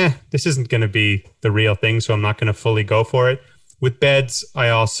like, this isn't going to be the real thing, so I'm not going to fully go for it. With beds, I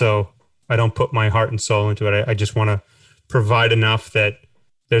don't put my heart and soul into it. I just want to provide enough that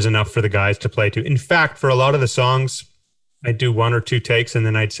there's enough for the guys to play to. In fact, for a lot of the songs, I do 1 or 2 takes, and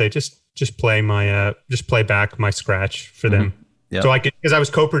then I'd say just play back my scratch for them. Yeah. So because I was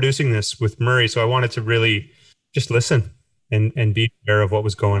co-producing this with Murray, so I wanted to really just listen and be aware of what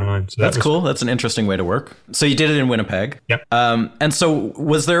was going on. So that's cool. That's an interesting way to work. So you did it in Winnipeg. Yep. And so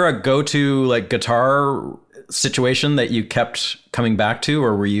was there a go-to like guitar situation that you kept coming back to,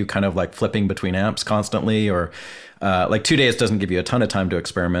 or were you kind of like flipping between amps constantly, or like 2 days doesn't give you a ton of time to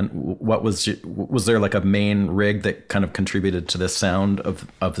experiment? What was there like a main rig that kind of contributed to this sound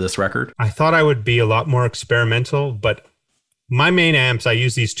of this record? I thought I would be a lot more experimental, but my main amps, I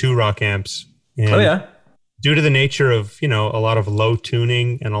use these 2-rock amps. And due to the nature of, a lot of low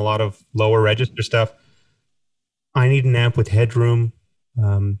tuning and a lot of lower register stuff, I need an amp with headroom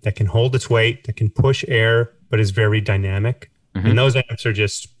that can hold its weight, that can push air, but is very dynamic. Mm-hmm. And those amps are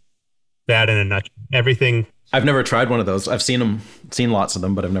just that in a nutshell. Everything. I've never tried one of those. I've seen lots of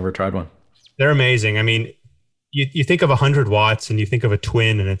them, but I've never tried one. They're amazing. I mean, you think of 100 watts and you think of a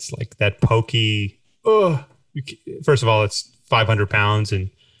twin, and it's like that pokey. First of all, it's 500 pounds, and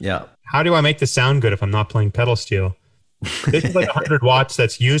how do I make this sound good if I'm not playing pedal steel? This is like 100 watts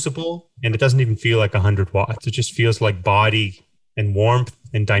that's usable, and it doesn't even feel like 100 watts. It just feels like body and warmth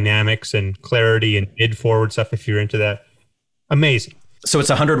and dynamics and clarity and mid-forward stuff if you're into that. Amazing. So it's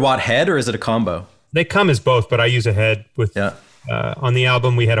a 100-watt head, or is it a combo? They come as both, but I use a head with... Yeah. On the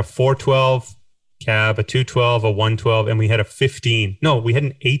album, we had a 412 cab, a 212, a 112, and we had a 15. No, we had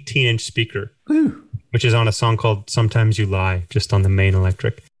an 18-inch speaker, which is on a song called Sometimes You Lie, just on the main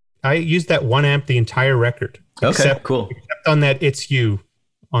electric. I used that 1 amp the entire record. Okay, cool. Except on that It's You,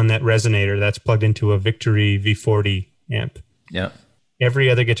 on that resonator that's plugged into a Victory V40 amp. Yeah. Every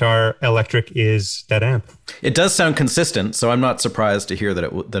other guitar electric is that amp. It does sound consistent, so I'm not surprised to hear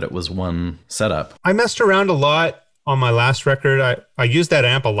that it was one setup. I messed around a lot on my last record. I used that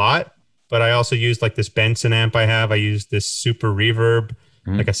amp a lot, but I also used like this Benson amp I have. I used this super reverb,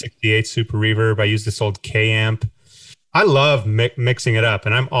 like a 68 super reverb. I used this old K amp. I love mixing it up,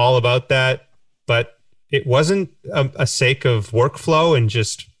 and I'm all about that, but it wasn't a sake of workflow and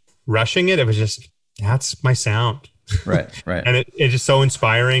just rushing it. It was just, that's my sound. Right. And it's just so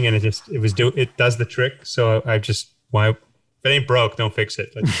inspiring, and it does the trick. So I just, if it ain't broke, don't fix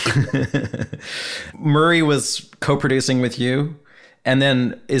it. Murray was co-producing with you, and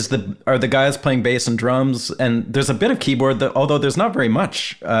then are the guys playing bass and drums, and there's a bit of keyboard, although there's not very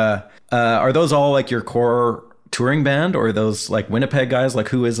much. Are those all like your core touring band, or are those like Winnipeg guys? Like,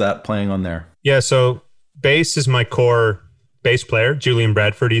 who is that playing on there? Yeah, so bass is my core bass player. Julian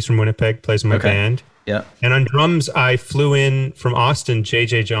Bradford, he's from Winnipeg, plays in my band. Yeah. And on drums, I flew in from Austin,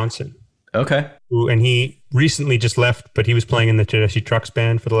 JJ Johnson. Okay. And he recently just left, but he was playing in the Tedeschi Trucks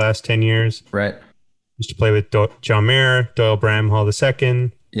band for the last 10 years. Right. Used to play with John Mayer, Doyle Bramhall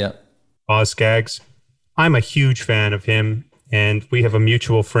II. Yeah. Oz Skaggs. I'm a huge fan of him, and we have a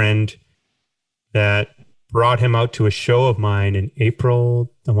mutual friend that brought him out to a show of mine in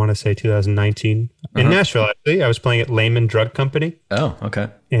April, I want to say 2019, in Nashville, actually. I was playing at Lehman Drug Company. Oh, okay.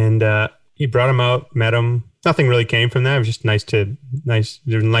 And he brought him out, met him. Nothing really came from that. It was just nice. There was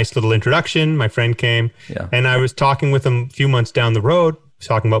a nice little introduction. My friend came, and I was talking with him a few months down the road,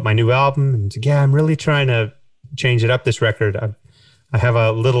 talking about my new album. And he's like, I'm really trying to change it up, this record. I have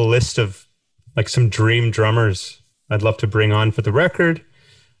a little list of like some dream drummers I'd love to bring on for the record.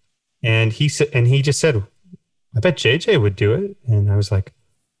 And he just said, I bet JJ would do it. And I was like,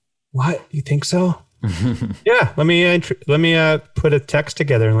 what? You think so? Yeah, let me put a text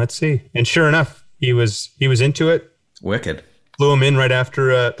together and let's see. And sure enough, he was into it. Wicked. Flew him in right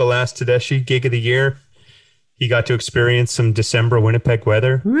after the last Tedeschi gig of the year. He got to experience some December Winnipeg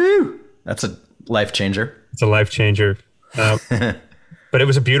weather. Woo! That's a life changer. It's a life changer. But it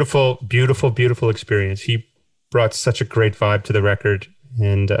was a beautiful, beautiful, beautiful experience. He brought such a great vibe to the record.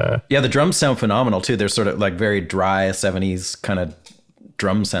 And the drums sound phenomenal too. They're sort of like very dry 70s kind of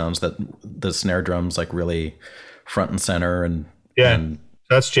drum sounds, that the snare drums like really front and center. And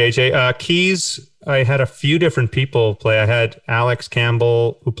that's JJ. Keys, I had a few different people play. I had Alex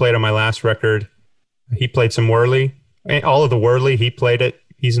Campbell, who played on my last record. He played some Whirly. All of the Whirly, he played it.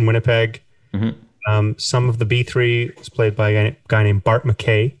 He's in Winnipeg. Mm-hmm. Some of the B3 was played by a guy named Bart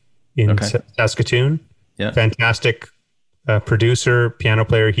McKay in Saskatoon. Yeah. Fantastic producer, piano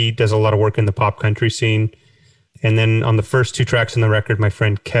player. He does a lot of work in the pop country scene. And then on the first 2 tracks on the record, my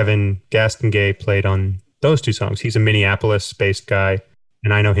friend Kevin Gastengay played on those 2 songs. He's a Minneapolis-based guy,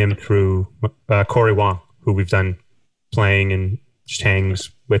 and I know him through Corey Wong, who we've done playing and just hangs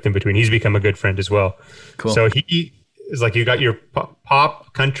with in between. He's become a good friend as well. Cool. So he is like, you got your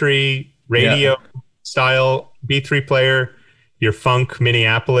pop country radio style B3 player, your funk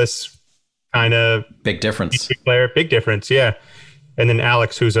Minneapolis kind of big difference. B3 player, big difference, yeah. And then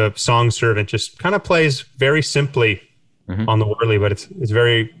Alex, who's a song servant, just kind of plays very simply on the Whirly, but it's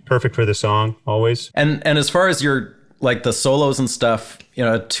very perfect for the song always. And as far as your like the solos and stuff, you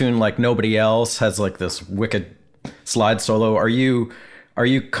know, a tune like Nobody Else has like this wicked slide solo. Are you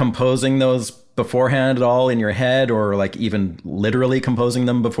composing those beforehand at all in your head, or like even literally composing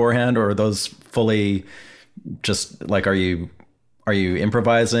them beforehand, or are those fully just like, are you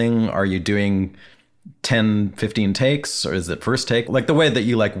improvising? Are you doing 10, 15 takes, or is it first take? Like the way that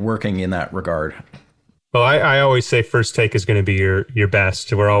you like working in that regard. Well, I always say first take is going to be your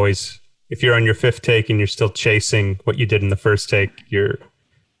best. We're always, if you're on your 5th take and you're still chasing what you did in the first take,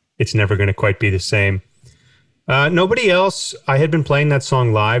 it's never going to quite be the same. Nobody Else, I had been playing that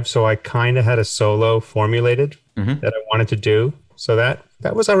song live, so I kind of had a solo formulated that I wanted to do. So that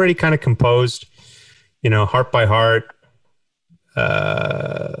was already kind of composed, you know, Heart by Heart,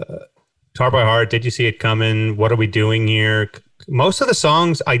 Heart by Heart, Did You See It Coming? What Are We Doing Here? Most of the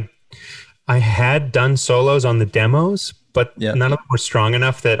songs I had done solos on the demos, but none of them were strong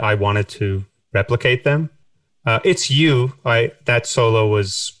enough that I wanted to replicate them. It's You. That solo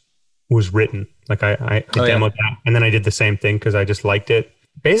was written. Like I demoed that, and then I did the same thing because I just liked it.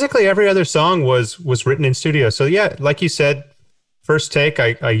 Basically, every other song was written in studio. So yeah, like you said, first take.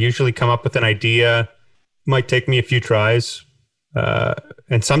 I usually come up with an idea. Might take me a few tries,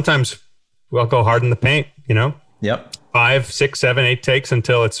 and sometimes I'll go hard in the paint. Yep. 5, 6, 7, 8 takes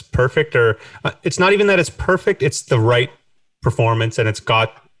until it's perfect. Or it's not even that it's perfect; it's the right performance, and it's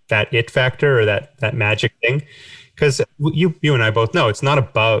got that it factor or that magic thing. Because you and I both know it's not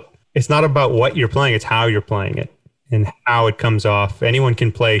about what you're playing; it's how you're playing it and how it comes off. Anyone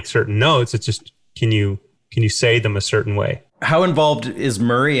can play certain notes. It's just can you say them a certain way. How involved is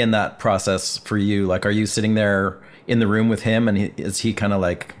Murray in that process for you? Like, are you sitting there in the room with him, and is he kind of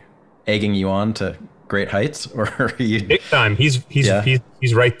like egging you on to great heights, or are you big time? He's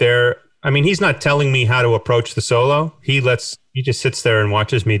right there. I mean, he's not telling me how to approach the solo. He just sits there and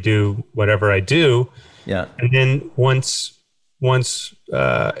watches me do whatever I do. Yeah. And then once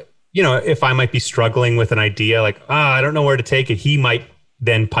if I might be struggling with an idea, like I don't know where to take it, he might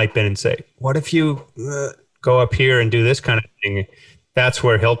then pipe in and say, "What if you go up here and do this kind of thing?" That's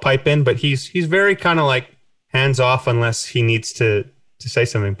where he'll pipe in. But he's very kind of like hands off unless he needs to say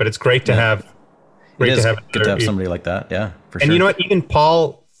something. But it's great to have. Good to have somebody like that. Yeah, for sure. And you know what? Even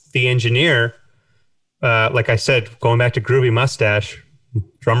Paul, the engineer, like I said, going back to Groovy Mustache,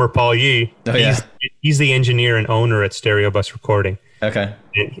 drummer Paul Yee, he's the engineer and owner at Stereo Bus Recording. Okay.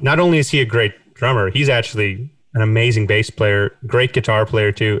 And not only is he a great drummer, he's actually an amazing bass player, great guitar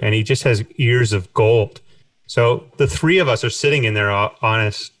player too, and he just has ears of gold. So the three of us are sitting in there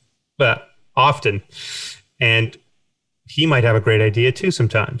often, and he might have a great idea too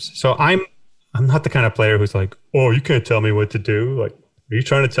sometimes. So I'm not the kind of player who's like, "Oh, you can't tell me what to do. Like, are you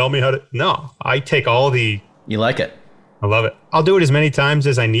trying to tell me how to?" No, I take You like it. I love it. I'll do it as many times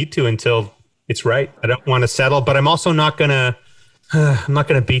as I need to until it's right. I don't want to settle, but I'm also not gonna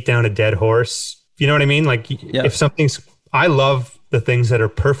beat down a dead horse. You know what I mean? Like if I love the things that are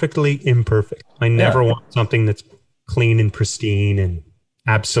perfectly imperfect. I never want something that's clean and pristine and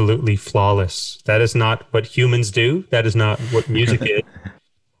absolutely flawless. That is not what humans do. That is not what music is.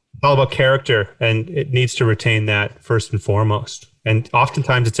 It's all about character, and it needs to retain that first and foremost. And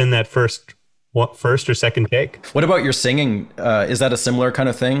oftentimes it's in that first or second take. What about your singing? Is that a similar kind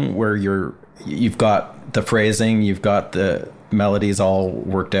of thing where you've got the phrasing, you've got the melodies all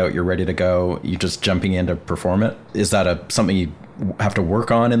worked out, you're ready to go, you're just jumping in to perform it? Is that something you have to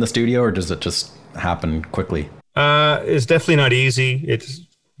work on in the studio, or does it just happen quickly? It's definitely not easy.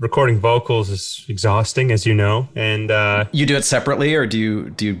 Recording vocals is exhausting, as you know. And you do it separately, or do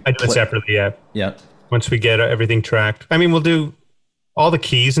you I do it separately, yeah. Yeah. Once we get everything tracked. I mean, we'll do all the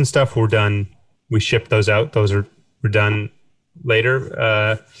keys and stuff. We're done. We ship those out. We're done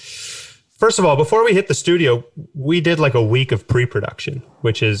later. First of all, before we hit the studio, we did like a week of pre-production,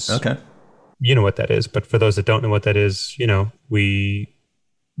 which is okay. You know what that is, but for those that don't know what that is,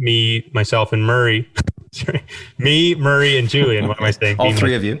 myself, and Murray. Sorry, me, Murray, and Julian. What am I saying? All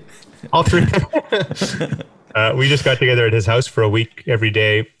three of you. All three. We just got together at his house for a week every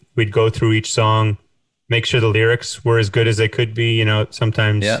day. We'd go through each song, make sure the lyrics were as good as they could be.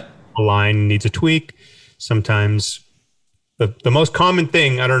 Sometimes a line needs a tweak. Sometimes the most common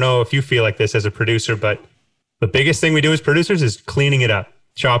thing, I don't know if you feel like this as a producer, but the biggest thing we do as producers is cleaning it up,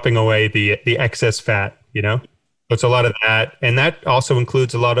 chopping away the excess fat, So it's a lot of that. And that also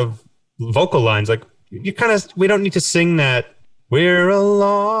includes a lot of vocal lines. Like we don't need to sing that "we're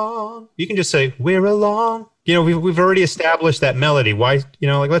along." You can just say "we're along." We've already established that melody. Why,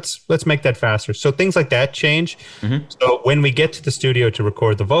 let's make that faster. So things like that change. Mm-hmm. So when we get to the studio to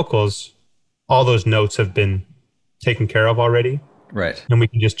record the vocals, all those notes have been taken care of already. Right. And we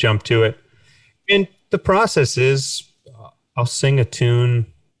can just jump to it. And the process is I'll sing a tune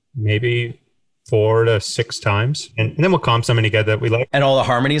maybe 4 to 6 times, and then we'll comp something together that we like. And all the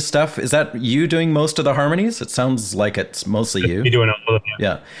harmonies stuff, is that you doing most of the harmonies? It sounds like it's mostly you. You're doing all of it.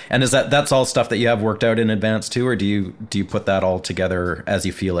 Yeah. And that's all stuff that you have worked out in advance too, or do you put that all together as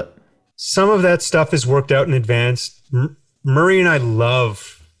you feel it? Some of that stuff is worked out in advance. Murray and I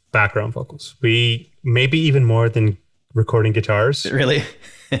love background vocals. We maybe even more than recording guitars. Really?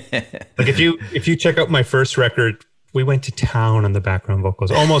 Like if you check out my first record, we went to town on the background vocals,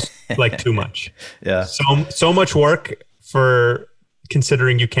 almost like too much. Yeah. So much work for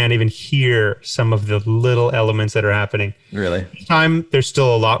considering you can't even hear some of the little elements that are happening. Really? This time there's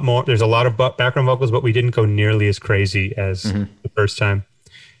still a lot more. There's a lot of background vocals, but we didn't go nearly as crazy as the first time.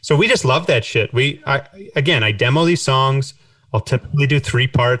 So we just love that shit. I demo these songs. I'll typically do 3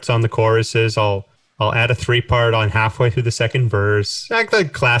 parts on the choruses. I'll add a 3-part on halfway through the second verse. Like the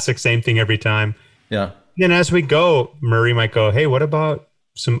classic, same thing every time. Yeah. Then as we go, Murray might go, hey, what about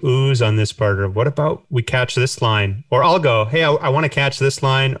some oohs on this part? Or what about we catch this line? Or I'll go, hey, I want to catch this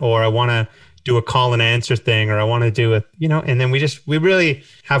line, or I want to do a call and answer thing, or I want to do a, and then we really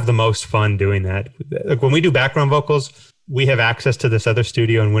have the most fun doing that. Like when we do background vocals, we have access to this other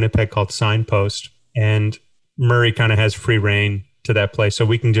studio in Winnipeg called Signpost, and Murray kind of has free reign to that place. So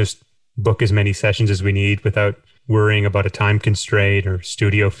we can just book as many sessions as we need without worrying about a time constraint or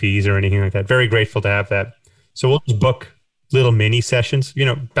studio fees or anything like that. Very grateful to have that. So we'll just book little mini sessions.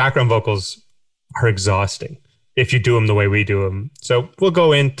 Background vocals are exhausting if you do them the way we do them. So we'll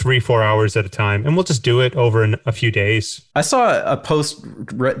go in 3-4 hours at a time, and we'll just do it over a few days. I saw a post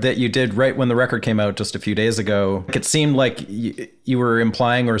that you did right when the record came out just a few days ago. It seemed like you were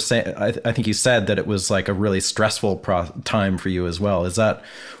implying or saying, I think you said that it was like a really stressful time for you as well. Was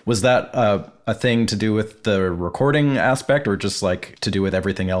that a thing to do with the recording aspect, or just like to do with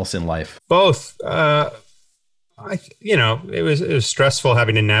everything else in life? Both. It was stressful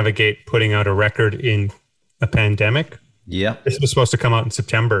having to navigate putting out a record in a pandemic. Yeah. This was supposed to come out in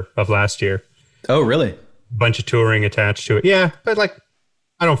September of last year. Oh, really? A bunch of touring attached to it. Yeah, but like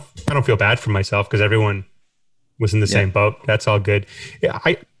I don't feel bad for myself because everyone was in the same boat. That's all good. Yeah,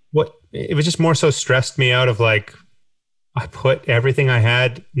 it was just more so stressed me out of like I put everything I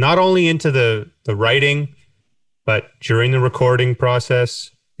had not only into the writing, but during the recording process.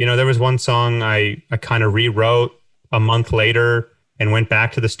 There was one song I kind of rewrote a month later and went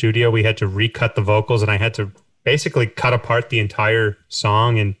back to the studio. We had to recut the vocals, and I had to basically cut apart the entire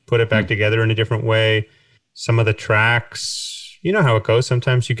song and put it back together in a different way. Some of the tracks, you know how it goes.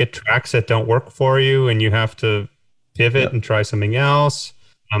 Sometimes you get tracks that don't work for you and you have to pivot and try something else.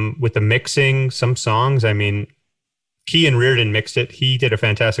 With the mixing, some songs, Kean Reardon mixed it. He did a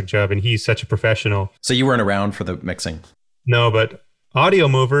fantastic job, and he's such a professional. So you weren't around for the mixing? No, but Audio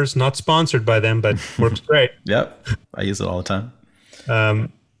Movers, not sponsored by them, but works great. Yep, I use it all the time.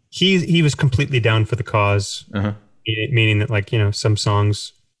 He was completely down for the cause, meaning that some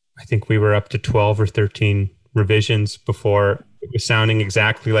songs, I think we were up to 12 or 13 revisions before it was sounding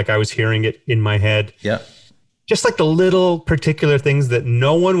exactly like I was hearing it in my head. Yeah. Just like the little particular things that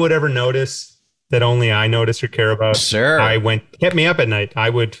no one would ever notice, that only I notice or care about. Sure. Kept me up at night.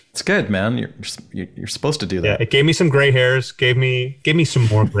 It's good, man. You're supposed to do that. Yeah, it gave me some gray hairs, gave me some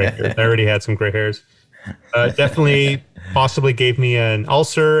more gray hairs. I already had some gray hairs. Definitely possibly gave me an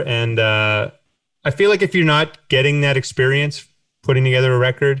ulcer. And I feel like if you're not getting that experience putting together a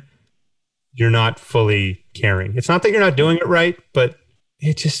record, you're not fully caring. It's not that you're not doing it right, but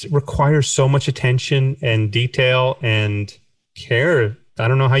it just requires so much attention and detail and care. I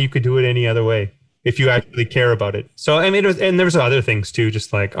don't know how you could do it any other way if you actually care about it. So, and there's other things too,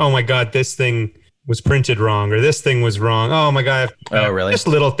 just like, oh my God, this thing was printed wrong, or this thing was wrong. Oh my God. Oh, really? Just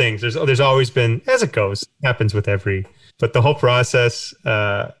little things. There's always been, as it goes, happens with but the whole process.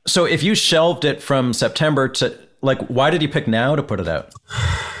 So if you shelved it from September to why did you pick now to put it out?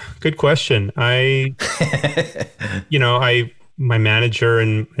 Good question. My manager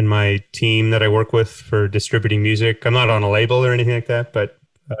and my team that I work with for distributing music, I'm not on a label or anything like that, but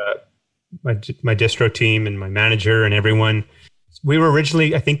my distro team and my manager and everyone, we were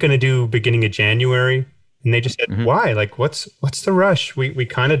originally, I think, going to do beginning of January, and they just said, why? Like, what's the rush? We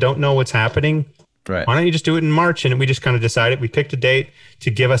kind of don't know what's happening. Right. Why don't you just do it in March? And we just kind of decided, we picked a date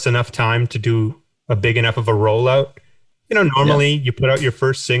to give us enough time to do a big enough of a rollout. Normally you put out your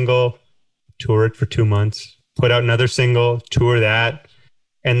first single, tour it for 2 months, put out another single, tour that,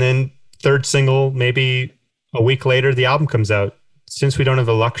 and then third single, maybe a week later, the album comes out. Since we don't have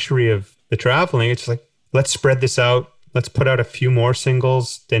the luxury of the traveling, it's like, let's spread this out. Let's put out a few more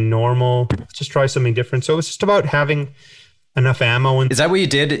singles than normal. Let's just try something different. So it's just about having enough ammo. Is that what you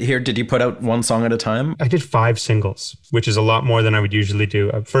did here? Did you put out one song at a time? I did 5 singles, which is a lot more than I would usually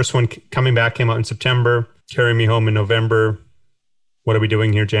do. First one, Coming Back, came out in September. Carry Me Home in November. What Are We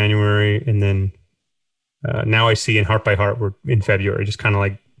Doing Here, January. And then Now I See and Heart by Heart were in February. Just kind of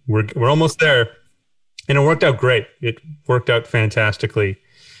like, we're almost there. And it worked out great. It worked out fantastically.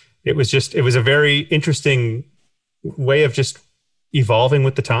 It was a very interesting way of just evolving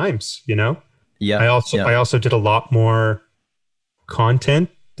with the times, Yeah. I also did a lot more content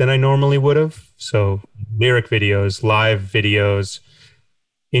than I normally would have. So lyric videos, live videos,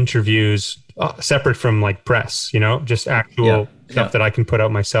 interviews, separate from like press, just actual stuff that I can put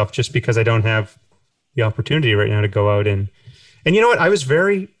out myself, just because I don't have the opportunity right now to go out and you know what? I was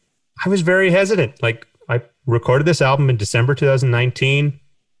very hesitant. Like, I recorded this album in December 2019,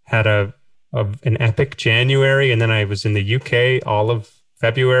 had an epic January, and then I was in the UK all of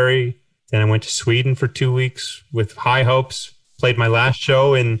February. Then I went to Sweden for 2 weeks with high hopes, played my last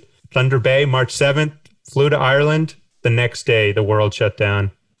show in Thunder Bay, March 7th, Flew to Ireland. The next day, the world shut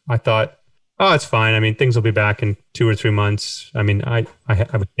down. I thought, oh, it's fine. I mean, things will be back in 2 or 3 months. I mean, I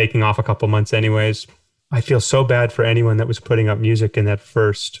was taking off a couple months anyways. I feel so bad for anyone that was putting up music in that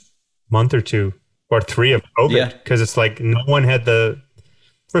first month or 2 or 3 of COVID, because it's like no one had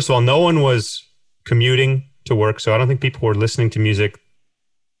first of all, no one was commuting to work. So I don't think people were listening to music,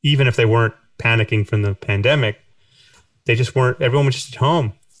 even if they weren't panicking from the pandemic. They just weren't, everyone was just at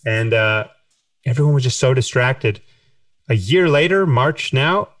home, and everyone was just so distracted. A year later, March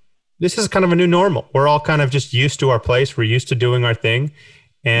now, this is kind of a new normal. We're all kind of just used to our place. We're used to doing our thing.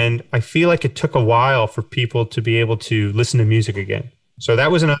 And I feel like it took a while for people to be able to listen to music again. So that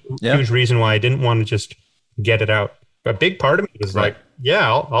was a huge reason why I didn't want to just get it out. A big part of me was like,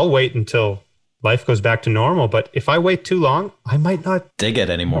 yeah, I'll wait until life goes back to normal. But if I wait too long, I might not dig it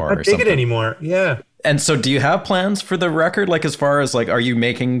anymore. Yeah. And so do you have plans for the record? Like, as far as like, are you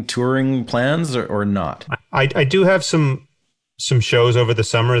making touring plans or not? I do have some shows over the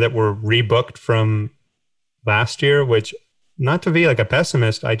summer that were rebooked from last year, which, not to be like a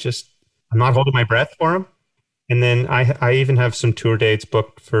pessimist, I'm not holding my breath for them. And then I even have some tour dates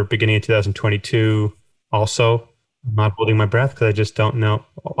booked for beginning of 2022 also. I'm not holding my breath because I just don't know.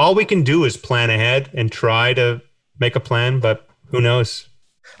 All we can do is plan ahead and try to make a plan, but who knows?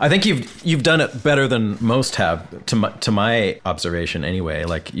 I think you've done it better than most have, to my observation anyway.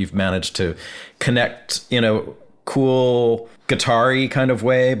 Like, you've managed to connect in a cool guitar-y kind of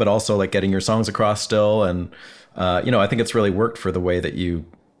way, but also like getting your songs across still. And, I think it's really worked for the way that you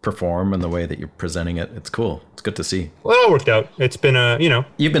perform and the way that you're presenting it. It's cool. It's good to see. Well, it all worked out. It's been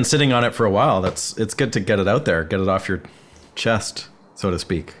You've been sitting on it for a while. It's good to get it out there, get it off your chest, so to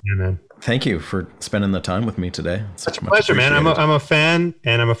speak. Yeah, man. Thank you for spending the time with me today. Such a pleasure, man. I'm a fan,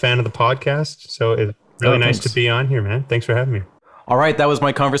 and I'm a fan of the podcast. So it's really nice to be on here, man. Thanks for having me. All right, that was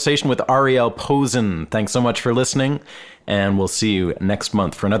my conversation with Ariel Posen. Thanks so much for listening, and we'll see you next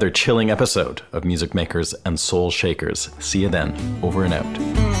month for another chilling episode of Music Makers and Soul Shakers. See you then. Over and out.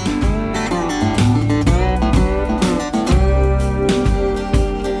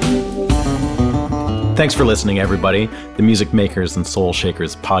 Thanks for listening, everybody. The Music Makers and Soul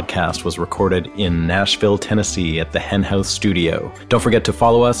Shakers podcast was recorded in Nashville, Tennessee at the Hen House Studio. Don't forget to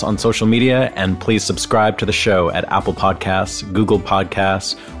follow us on social media, and please subscribe to the show at Apple Podcasts, Google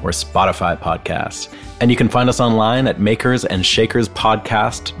Podcasts, or Spotify Podcasts. And you can find us online at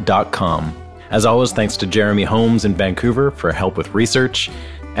makersandShakerspodcast.com. As always, thanks to Jeremy Holmes in Vancouver for help with research.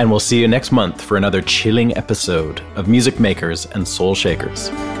 And we'll see you next month for another chilling episode of Music Makers and Soul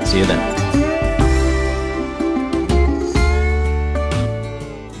Shakers. See you then.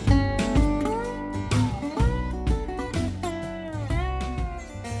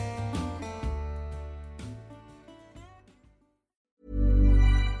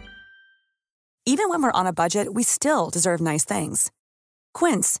 Even when we're on a budget, we still deserve nice things.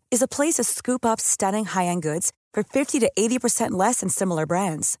 Quince is a place to scoop up stunning high-end goods for 50 to 80% less than similar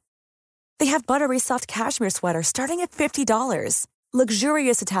brands. They have buttery soft cashmere sweaters starting at $50,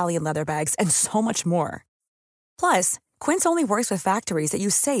 luxurious Italian leather bags, and so much more. Plus, Quince only works with factories that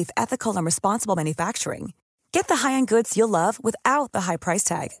use safe, ethical, and responsible manufacturing. Get the high-end goods you'll love without the high price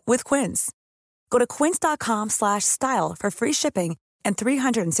tag with Quince. Go to quince.com/style for free shipping and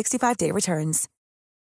 365-day returns.